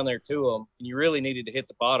bait down there to them, and you really needed to hit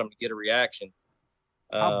the bottom to get a reaction.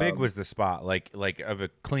 How big was the spot? Like of a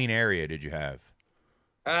clean area did you have?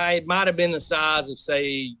 It might have been the size of,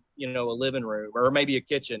 say, a living room or maybe a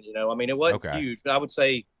kitchen. It wasn't huge. I would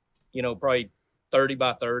say, probably 30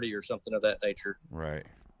 by 30 or something of that nature. Right.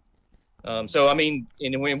 So,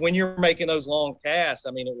 and when you're making those long casts,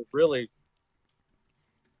 it was really,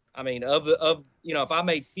 if I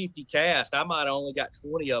made 50 casts, I might have only got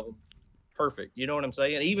 20 of them perfect. You know what I'm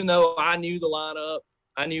saying? Even though I knew the lineup,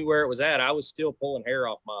 I knew where it was at, I was still pulling hair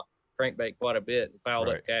off my crankbait quite a bit and fouled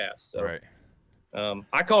up casts. So,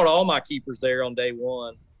 I caught all my keepers there on day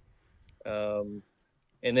one.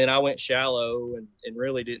 And then I went shallow and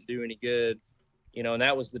really didn't do any good. And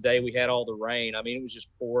that was the day we had all the rain. It was just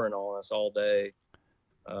pouring on us all day.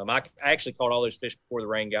 I actually caught all those fish before the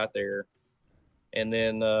rain got there. And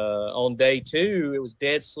then on day 2, it was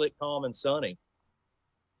dead slick, calm, and sunny.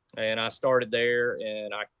 And I started there,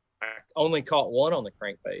 and I only caught one on the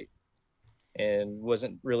crankbait and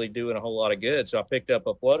wasn't really doing a whole lot of good. So I picked up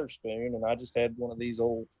a flutter spoon, and I just had one of these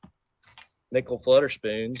old nickel flutter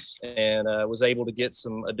spoons, and was able to get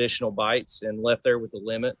some additional bites and left there with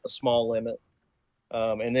a small limit.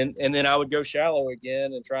 And then I would go shallow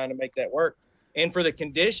again and trying to make that work. And for the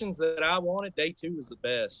conditions that I wanted, day 2 was the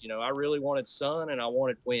best. I really wanted sun and I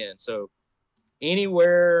wanted wind. So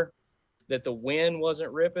anywhere that the wind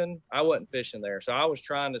wasn't ripping, I wasn't fishing there. So I was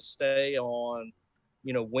trying to stay on,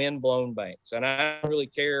 wind blown banks. And I didn't really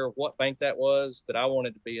care what bank that was, but I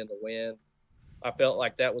wanted to be in the wind. I felt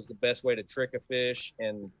like that was the best way to trick a fish.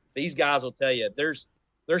 And these guys will tell you there's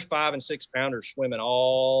 5 and 6 pounders swimming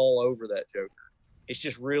all over that joker. It's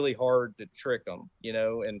just really hard to trick them,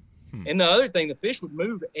 And the other thing, the fish would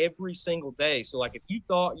move every single day. So, like, if you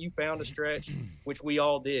thought you found a stretch, which we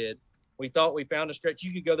all did, we thought we found a stretch,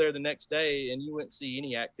 you could go there the next day and you wouldn't see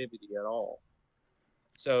any activity at all.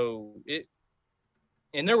 So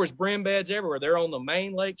and there was brim beds everywhere. They're on the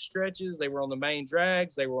main lake stretches. They were on the main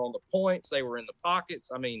drags. They were on the points. They were in the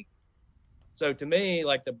pockets. So to me,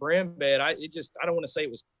 like the brim bed, I don't want to say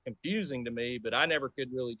it was confusing to me, but I never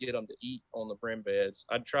could really get them to eat on the brim beds.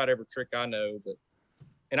 I'd tried every trick I know,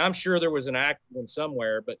 and I'm sure there was an active one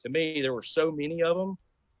somewhere, but to me, there were so many of them,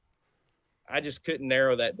 I just couldn't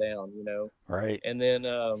narrow that down, Right. And then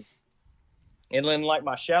And then like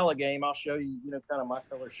my shallow game, I'll show you, kind of my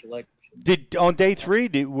color selection. Did on day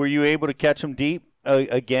 3, were you able to catch them deep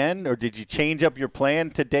again, or did you change up your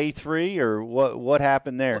plan to day 3, or what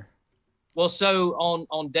happened there? Well, so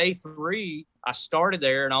on day 3, I started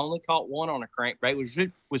there and I only caught one on a crankbait, which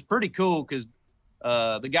was pretty cool because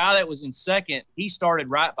the guy that was in second, he started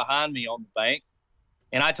right behind me on the bank.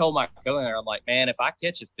 And I told my co-owner, I'm like, man, if I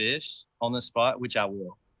catch a fish on this spot, which I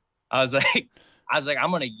will, I was like, I'm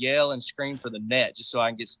going to yell and scream for the net just so I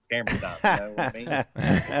can get some camera time. You know what I mean?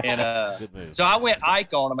 And so I went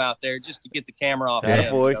Ike on him out there just to get the camera off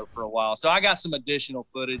him for a while. So I got some additional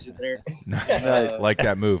footage in there. Nice. Like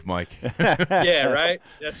that move, Mike. Yeah, right?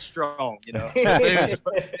 That's strong,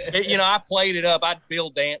 I played it up. I'd Bill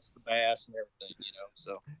dance the bass and everything,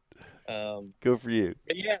 so. Good for you.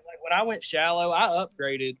 But yeah, like when I went shallow, I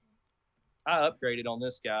upgraded on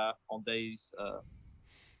this guy on days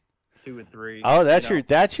 2 and 3. Oh,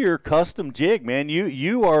 that's your custom jig, man.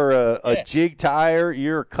 You are a jig tire.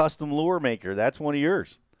 You're a custom lure maker. That's one of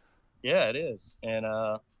yours. Yeah, it is. And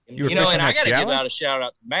and I got to give out a shout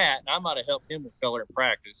out to Matt. And I might have helped him with color in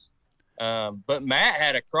practice. But Matt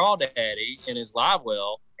had a crawdaddy in his live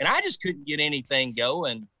well, and I just couldn't get anything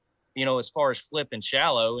going. As far as flipping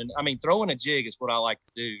shallow, and I mean, throwing a jig is what I like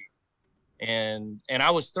to do. And I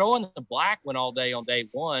was throwing the black one all day on day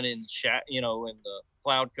 1 in the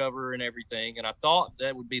cloud cover and everything. And I thought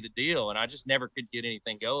that would be the deal. And I just never could get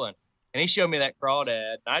anything going. And he showed me that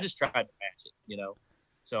crawdad. And I just tried to match it,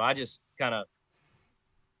 So I just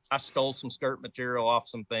I stole some skirt material off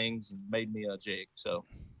some things and made me a jig. So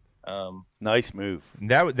nice move.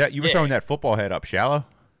 That you were throwing that football head up shallow?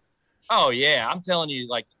 Oh, yeah. I'm telling you,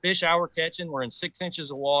 like the fish I were catching were in 6 inches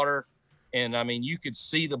of water. And, I mean, you could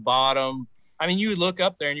see the bottom. I mean, you would look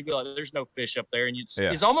up there and you'd be like, there's no fish up there. And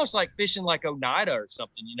it's almost like fishing like Oneida or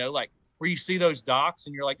something, like where you see those docks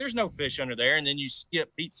and you're like, there's no fish under there. And then you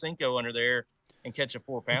skip Pete Cinco under there and catch a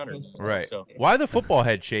 4-pounder. Right. So, why the football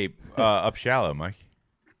head shape up shallow, Mike?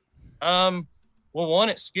 Well, 1,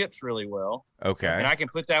 it skips really well. Okay. And I can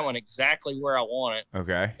put that one exactly where I want it.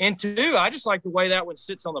 Okay. And 2, I just like the way that one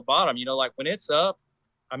sits on the bottom. Like when it's up,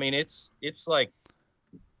 I mean, it's like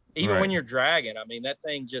even when you're dragging, I mean, that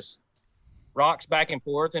thing just rocks back and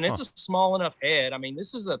forth, and it's a small enough head. I mean,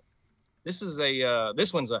 this one's a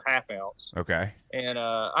 1/2 ounce. Okay. And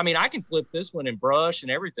I mean, I can flip this one in brush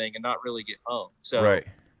and everything and not really get hung. So right.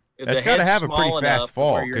 It's got to have a pretty fast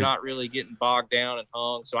fall where you're not really getting bogged down and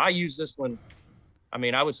hung. So I use this one. I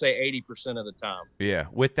mean, I would say 80% of the time. Yeah,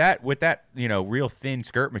 with that, real thin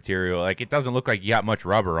skirt material, like it doesn't look like you got much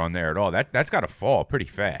rubber on there at all. That's got to fall pretty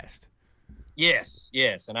fast. Yes,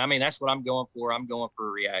 and I mean that's what I'm going for. I'm going for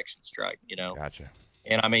a reaction strike. Gotcha.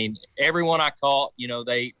 And I mean, everyone I caught,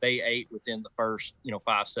 they ate within the first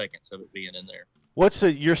 5 seconds of it being in there.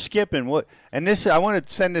 You're skipping what? And this, I want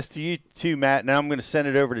to send this to you too, Matt. Now I'm going to send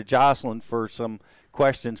it over to Jocelyn for some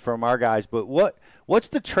questions from our guys. But what's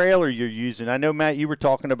the trailer you're using? I know, Matt, you were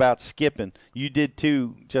talking about skipping. You did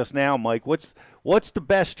too just now, Mike. What's the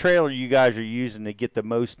best trailer you guys are using to get the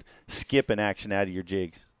most skipping action out of your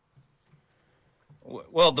jigs?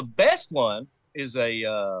 Well, the best one is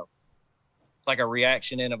a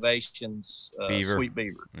Reaction Innovations Sweet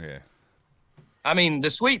Beaver. Yeah. I mean, the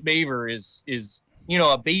Sweet Beaver is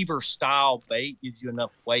a beaver style bait, gives you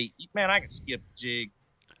enough weight. Man, I can skip a jig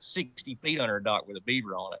 60 feet under a dock with a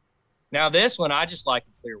beaver on it. Now, this one, I just like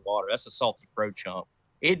in clear water. That's a Salty Pro chunk.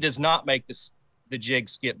 It does not make the jig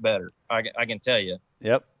skip better. I can tell you.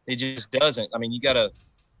 Yep. It just doesn't. I mean, you gotta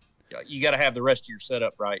have the rest of your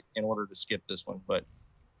setup right in order to skip this one. But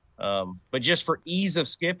just for ease of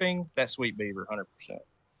skipping, that Sweet Beaver, 100%.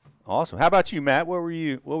 Awesome. How about you, Matt? What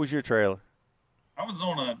was your trailer? I was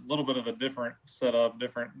on a little bit of a different setup,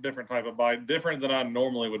 different type of bite, different than I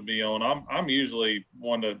normally would be on. I'm usually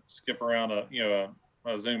one to skip around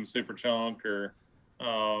a Zoom Super Chunk or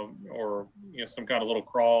some kind of little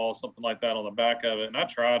crawl, something like that on the back of it. And I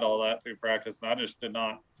tried all that through practice, and I just didn't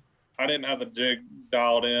have the jig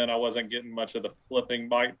dialed in. I wasn't getting much of the flipping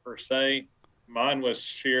bite per se. Mine was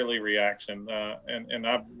sheerly reaction, and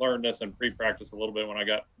I've learned this in pre-practice a little bit when I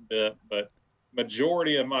got bit, but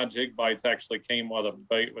majority of my jig bites actually came while the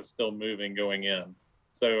bait was still moving going in.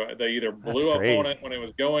 So they either blew up on it when it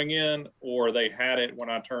was going in, or they had it when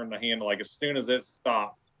I turned the handle. Like as soon as it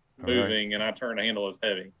stopped moving and I turned the handle, as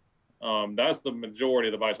heavy. That's the majority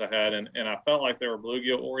of the bites I had, and I felt like they were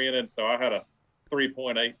bluegill oriented. So I had a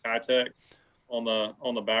 3.8 Kitech on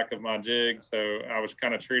the back of my jig, so I was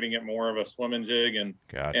kind of treating it more of a swimming jig, and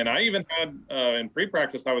I even had in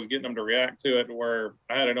pre-practice I was getting them to react to it to where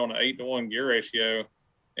I had it on an 8-to-1 gear ratio,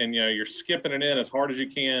 and you're skipping it in as hard as you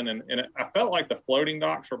can. And I felt like the floating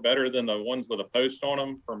docks were better than the ones with a post on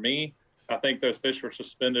them. For me, I think those fish were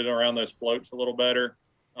suspended around those floats a little better.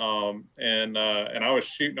 And I was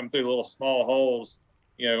shooting them through little small holes,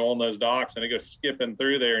 on those docks, and it goes skipping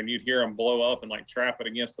through there, and you'd hear them blow up and like trap it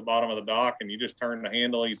against the bottom of the dock, and you just turn the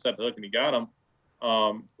handle, you set the hook, and you got them.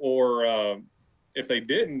 Or if they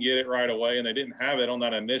didn't get it right away and they didn't have it on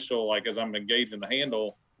that initial, like as I'm engaging the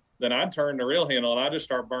handle, then I'd turn the reel handle and I'd just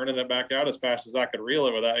start burning it back out as fast as I could reel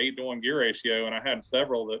it with that 8-to-1 gear ratio. And I had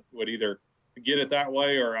several that would either get it that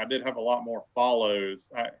way, or I did have a lot more follows.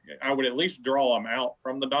 I would at least draw them out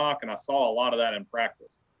from the dock, and I saw a lot of that in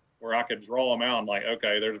practice, where I could draw them out and like,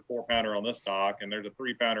 okay, there's a 4-pounder on this dock and there's a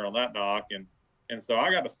 3-pounder on that dock. And so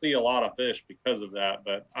I got to see a lot of fish because of that,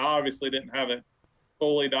 but I obviously didn't have it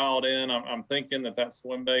fully dialed in. I'm thinking that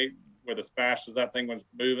swim bait, with as fast as that thing was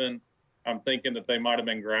moving, I'm thinking that they might've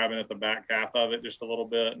been grabbing at the back half of it just a little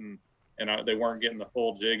bit, and they weren't getting the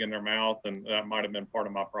full jig in their mouth, and that might've been part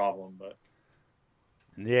of my problem. But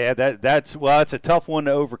yeah, that's it's a tough one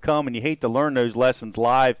to overcome, and you hate to learn those lessons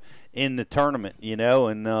live in the tournament,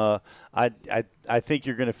 and I think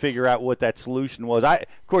you're going to figure out what that solution was. Of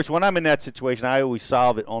course, when I'm in that situation, I always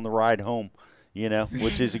solve it on the ride home,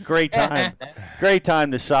 which is a great time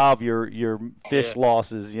to solve your fish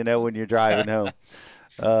losses, when you're driving home.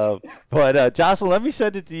 But Jocelyn, let me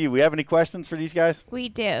send it to you. We have any questions for these guys? We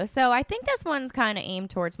do. So I think this one's kind of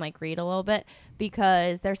aimed towards Mike Reed a little bit,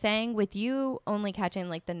 because they're saying with you only catching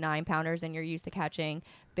like the 9-pounders and you're used to catching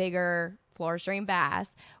bigger floor stream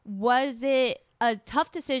bass, was it a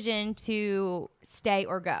tough decision to stay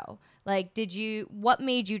or go? Like, what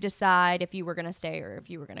made you decide if you were going to stay or if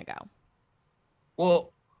you were going to go?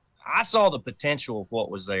 Well, I saw the potential of what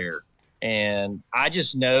was there. And I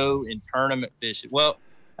just know in tournament fishing, well,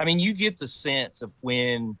 I mean, you get the sense of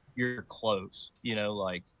when you're close,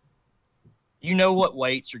 like, what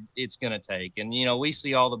weights it's going to take. And, we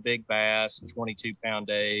see all the big bass and 22-pound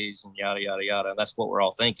days and yada, yada, yada. That's what we're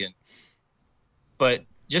all thinking. But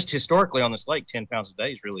just historically on this lake, 10 pounds a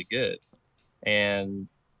day is really good. And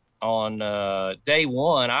on day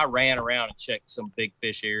one, I ran around and checked some big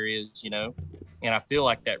fish areas, and I feel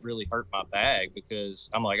like that really hurt my bag,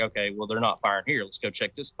 because I'm like, okay, well, they're not firing here. Let's go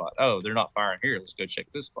check this spot. Oh, they're not firing here. Let's go check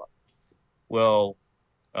this spot. Well,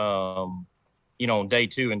 on day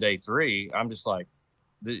 2 and day 3, I'm just like,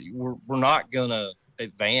 we're not going to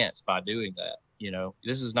advance by doing that.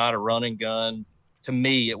 This is not a run and gun. To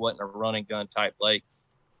me, it wasn't a run and gun type lake.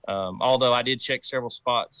 Although I did check several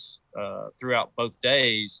spots throughout both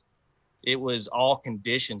days, it was all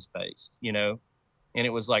conditions based, and it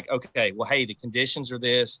was like, okay, well, hey, the conditions are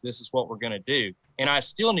this is what we're going to do. And I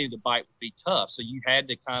still knew the bite would be tough. So you had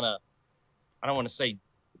to kind of, I don't want to say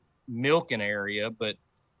milk an area, but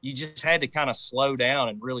you just had to kind of slow down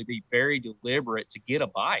and really be very deliberate to get a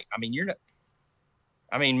bite. I mean,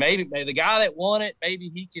 maybe the guy that won it, maybe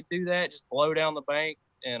he could do that, just blow down the bank.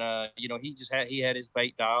 And, he had his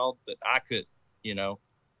bait dialed, but I couldn't,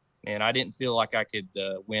 and I didn't feel like I could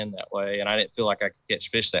win that way. And I didn't feel like I could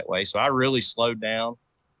catch fish that way. So I really slowed down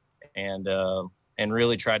and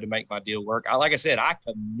really tried to make my deal work. Like I said, I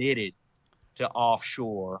committed to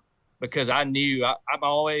offshore because I knew I'm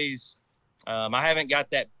always, I haven't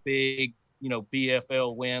got that big,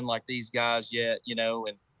 BFL win like these guys yet,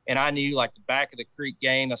 and I knew like the back of the creek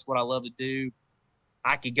game, that's what I love to do.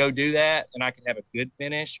 I could go do that and I could have a good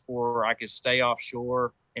finish, or I could stay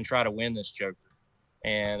offshore and try to win this joker.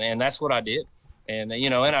 And that's what I did. And,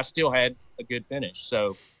 and I still had a good finish.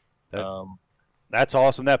 So that's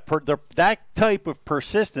awesome. That type of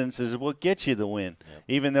persistence is what gets you the win,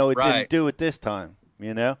 even though it didn't do it this time,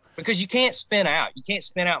 Because you can't spin out. You can't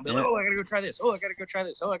spin out and be like, oh, I got to go try this. Oh, I got to go try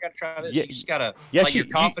this. Oh, I got to try this. You just got to, you're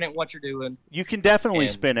confident in what you're doing. You can definitely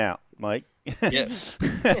spin out, Mike. Yeah.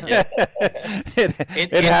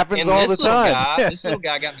 It happens all the time. This little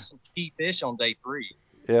guy got me some key fish on day 3.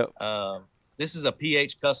 Yep. This is a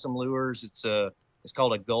PH Custom Lures. It's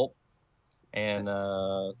called a gulp. And,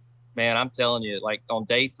 man, I'm telling you, like on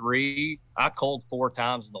day 3, I culled 4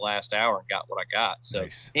 times in the last hour and got what I got. So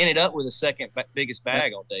ended up with the second biggest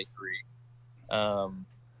bag on day 3.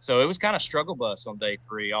 So it was kind of struggle bus on day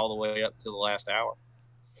 3 all the way up to the last hour.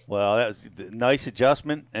 Well, that was a nice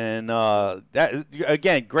adjustment. And that,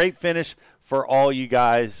 again, great finish for all you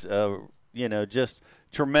guys. Just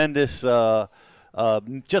tremendous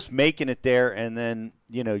just making it there, and then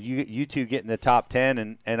you two getting the top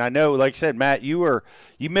 10, and I know, like I said, Matt, you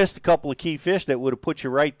missed a couple of key fish that would have put you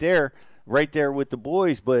right there with the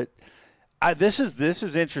boys. But this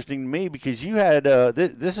is interesting to me because you had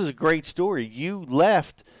this is a great story. You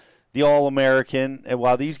left the All-American, and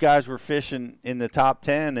while these guys were fishing in the top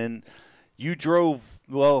 10, and you drove.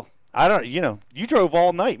 Well, you drove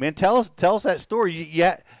all night, man. Tell us that story.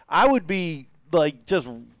 I would be like just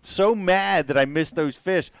so mad that I missed those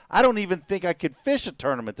fish. I don't even think I could fish a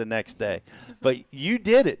tournament the next day, but you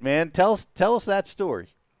did it, man. Tell us that story.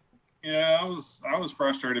 Yeah, I was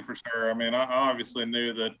frustrated for sure. I mean, I obviously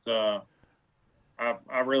knew that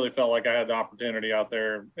I really felt like I had the opportunity out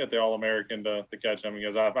there at the All-American to catch them,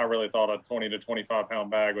 because I really thought a 20 to 25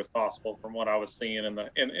 pound bag was possible from what I was seeing. And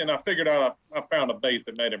I figured out I found a bait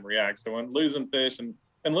that made him react. So when losing fish and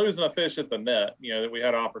losing a fish at the net, that we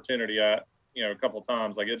had an opportunity at, a couple of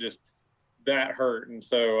times, like it just, that hurt. And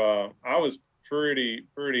so I was pretty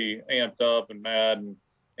amped up and mad,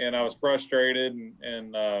 and I was frustrated,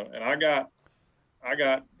 and I got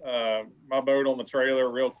my boat on the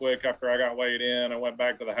trailer real quick after I got weighed in. I went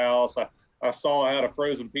back to the house. I saw I had a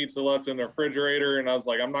frozen pizza left in the refrigerator, and I was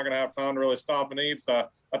like, I'm not going to have time to really stop and eat. So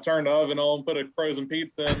I turned the oven on, put a frozen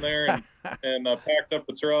pizza in there, and packed up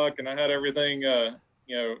the truck, and I had everything,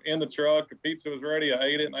 in the truck. The pizza was ready. I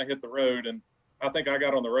ate it, and I hit the road. And I think I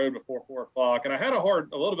got on the road before 4 o'clock. And I had a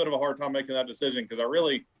little bit of a hard time making that decision, because I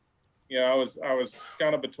really, I was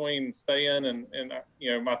kind of between staying and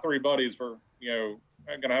my three buddies were, going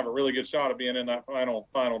to have a really good shot of being in that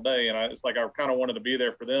final day. And it's like I kind of wanted to be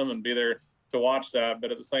there for them and be there to watch that.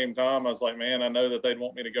 But at the same time, I was like, man, I know that they'd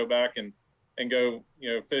want me to go back and go,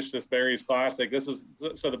 fish this Berries Classic.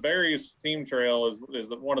 So the Berries Team Trail is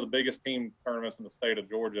one of the biggest team tournaments in the state of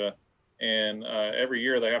Georgia. And every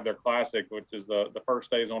year they have their classic, which is the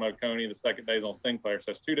first day's on Oconee, the second day's on Sinclair.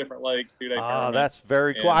 So it's 2 different lakes, 2-day tournament. Oh, that's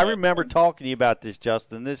very cool. I remember talking to you about this,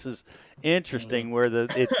 Justin. This is interesting, where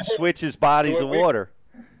it switches bodies of water.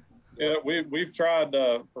 Yeah, we've tried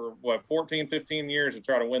for 14, 15 years to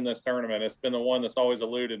try to win this tournament. It's been the one that's always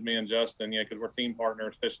eluded me and Justin, because we're team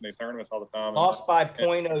partners fishing these tournaments all the time. Lost by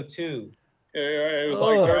 .02. It was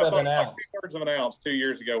like 2/3 of an ounce 2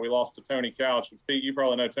 years ago. We lost to Tony Couch. And Pete, you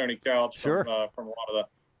probably know Tony Couch from a lot of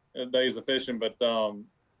the days of fishing, but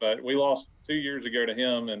we lost 2 years ago to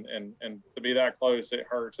him, and to be that close, it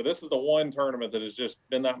hurt. So this is the one tournament that has just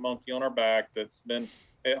been that monkey on our back, that's been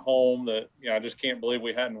at home, that I just can't believe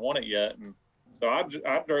we hadn't won it yet. And so I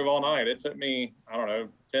drove all night. It took me 10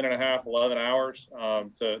 and a half, 11 hours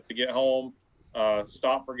to get home,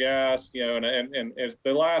 stop for gas, and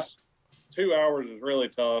the last 2 hours was really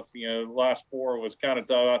tough. The last 4 was kind of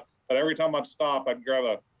tough. But every time I'd stop, I'd grab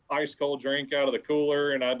a ice cold drink out of the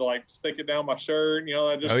cooler, and I'd like stick it down my shirt.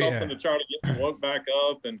 Something to try to get me woke back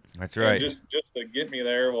up. And that's right. And just to get me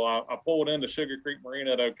there. Well, I pulled into Sugar Creek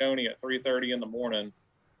Marina at Oconee at 3:30 in the morning,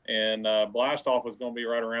 and blast off was going to be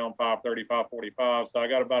right around 5:30, 5:45. So I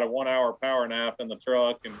got about a 1 hour power nap in the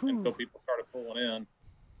truck until people started pulling in.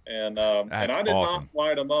 And I did not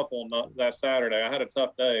light them up on that Saturday. I had a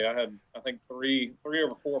tough day. I had, I think, 3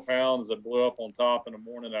 over 4 pounds that blew up on top in the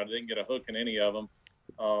morning. I didn't get a hook in any of them.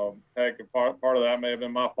 Heck, part of that may have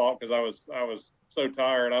been my fault, because I was so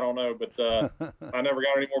tired. I don't know, but I never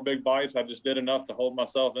got any more big bites. I just did enough to hold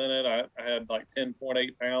myself in it. I had like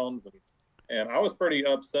 10.8 pounds, and I was pretty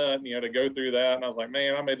upset, to go through that. And I was like,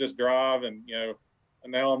 man, I made this drive, and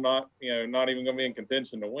and now I'm not even going to be in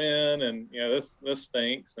contention to win, and this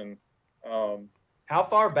stinks. And how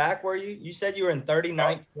far back were you? You said you were in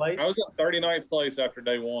 39th place. I was in 39th place after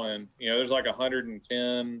day one. There's like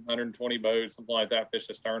 110, 120 boats, something like that, fish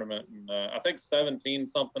this tournament, and I think 17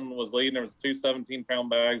 something was leading. There was 2 17-pound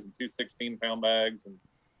bags and 2 16-pound bags,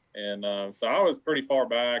 and so I was pretty far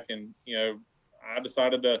back, and I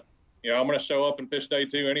decided to. I'm going to show up and fish day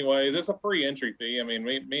 2 anyways. It's a free entry fee. I mean,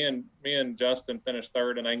 me and Justin finished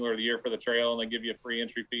 3rd in Angler of the Year for the trail, and they give you a free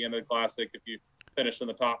entry fee into the Classic if you finish in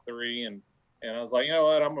the top 3. And I was like, you know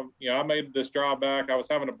what, I made this drive back. I was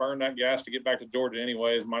having to burn that gas to get back to Georgia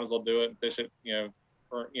anyways. Might as well do it and fish it,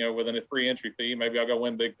 within a free entry fee. Maybe I'll go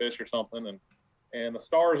win big fish or something. And the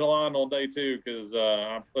stars aligned on day 2, because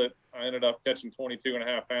I ended up catching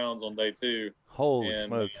 22.5 pounds on day 2. Holy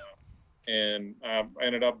smokes. And I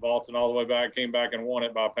ended up vaulting all the way back, came back and won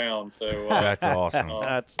it by a pound. So that's awesome.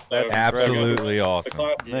 That's absolutely awesome.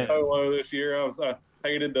 The Classic solo this year, I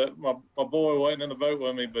hated that my boy wasn't in the boat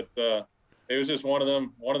with me, but it was just one of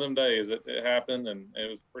them days. It happened, and it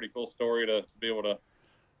was a pretty cool story to be able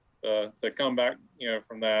to come back,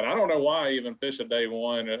 from that. I don't know why I even fish a day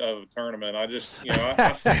 1 of a tournament. I just, I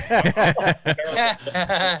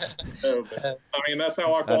mean, that's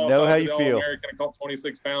how I qualified. I know how you feel. American. I caught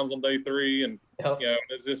 26 pounds on day 3, and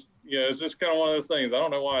it's just kind of one of those things. I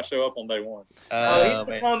don't know why I show up on day 1. He's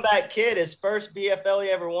the comeback kid. His first BFL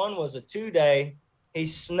he ever won was a 2-day. He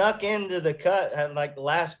snuck into the cut, had like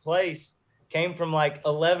last place. came from like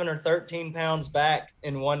 11 or 13 pounds back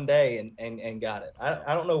in one day and got it.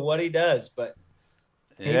 I don't know what he does, but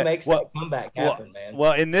he makes that comeback happen, man.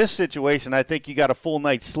 Well, in this situation, I think you got a full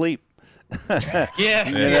night's sleep. Yeah.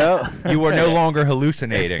 You know? You are no longer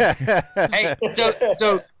hallucinating. Hey,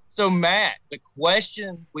 so Matt, the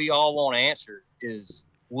question we all want answered is,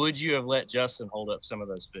 would you have let Justin hold up some of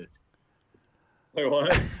those fish? Wait,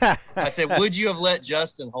 what? I said, would you have let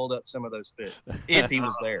Justin hold up some of those fish if he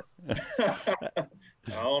was there? I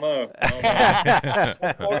don't know.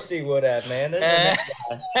 Of course he would have, man.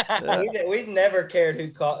 We've never cared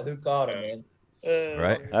who caught him, man.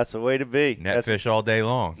 Right. That's the way to be. Net fish all day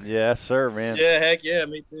long. Yes, sir, man. Yeah, heck yeah,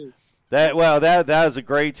 me too. That was a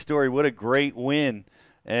great story. What a great win.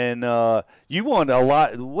 And you won a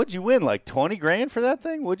lot. What'd you win? Like 20 grand for that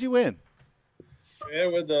thing? What'd you win? Yeah,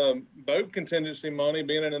 with the boat contingency money,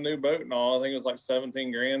 being in a new boat and all, I think it was like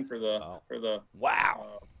 17 grand for the for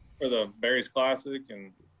the Barry's Classic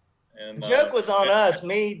and the joke was on us.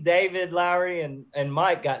 Me, David, Lowry, and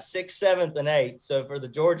Mike got 6th, 7th, and 8th. So for the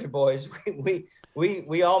Georgia boys,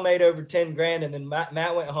 we all made over 10 grand, and then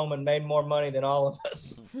Matt went home and made more money than all of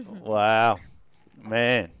us. Wow,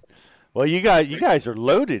 man. Well, you guys are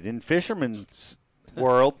loaded in fisherman's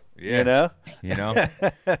world. Yeah. You know.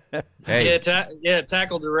 Hey.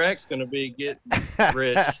 Tackle Direct's going to be getting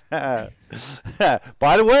rich. By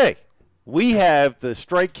the way, we have the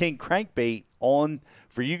Strike King crankbait on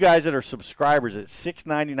for you guys that are subscribers at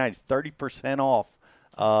 $6.99. It's 30% off.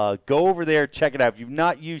 Go over there, check it out. If you've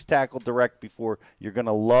not used Tackle Direct before, you're going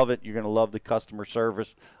to love it. You're going to love the customer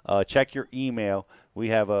service. Check your email. We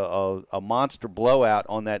have a monster blowout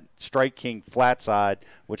on that Strike King flat side,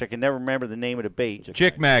 which I can never remember the name of the bait.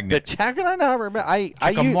 Chick magnet. The chick, I not remember. I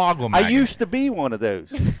magnet. used to be one of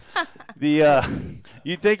those.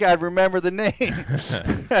 You'd think I'd remember the name.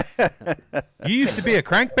 You used to be a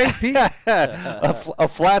crankbait, Pete? a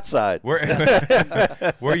flat side.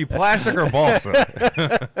 Were you plastic or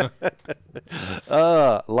balsa?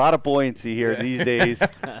 A lot of buoyancy here these days,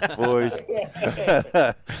 boys.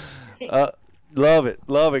 Love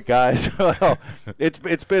it, guys. Well,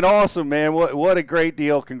 it's been awesome, man. What a great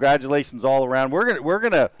deal! Congratulations all around. We're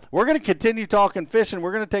gonna continue talking fishing.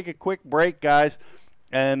 We're gonna take a quick break, guys.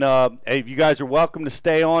 And hey, you guys are welcome to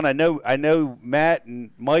stay on. I know Matt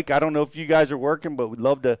and Mike. I don't know if you guys are working, but we'd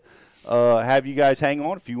love to have you guys hang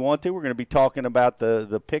on if you want to. We're going to be talking about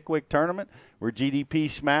the Pickwick tournament where GDP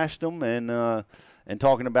smashed them and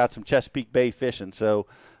talking about some Chesapeake Bay fishing. So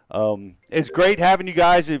it's great having you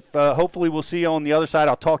guys. If hopefully we'll see you on the other side.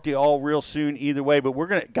 I'll talk to you all real soon either way. But we're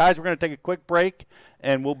gonna take a quick break.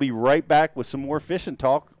 And we'll be right back with some more fishing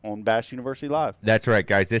talk on Bass University Live. That's right,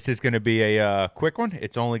 guys. This is going to be a quick one.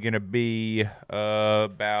 It's only going to be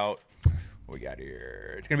about what we got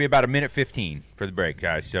here. It's going to be about 1:15 for the break,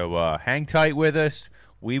 guys. So hang tight with us.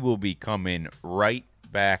 We will be coming right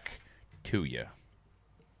back to you.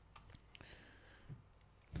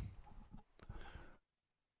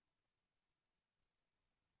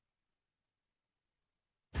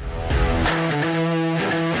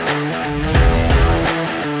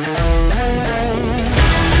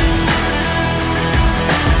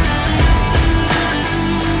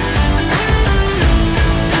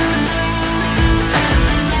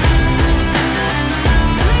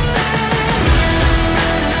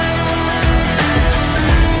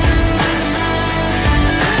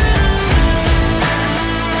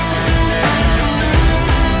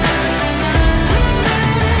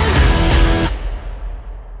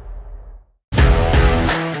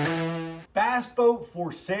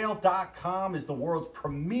 BassBoatForSale.com is the world's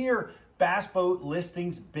premier bass boat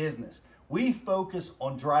listings business. We focus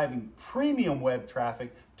on driving premium web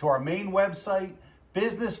traffic to our main website,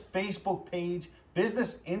 business Facebook page,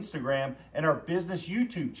 business Instagram, and our business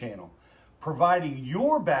YouTube channel, providing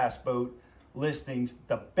your bass boat listings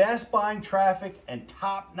the best buying traffic and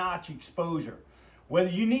top-notch exposure.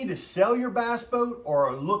 Whether you need to sell your bass boat or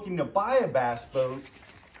are looking to buy a bass boat,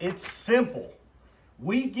 it's simple.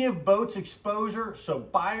 We give boats exposure so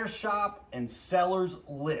buyers shop and sellers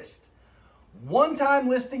list. One-time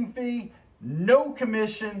listing fee, no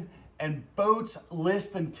commission, and boats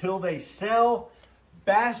list until they sell.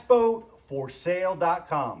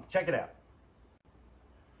 BassBoatForSale.com. Check it out.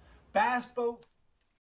 BassBoat.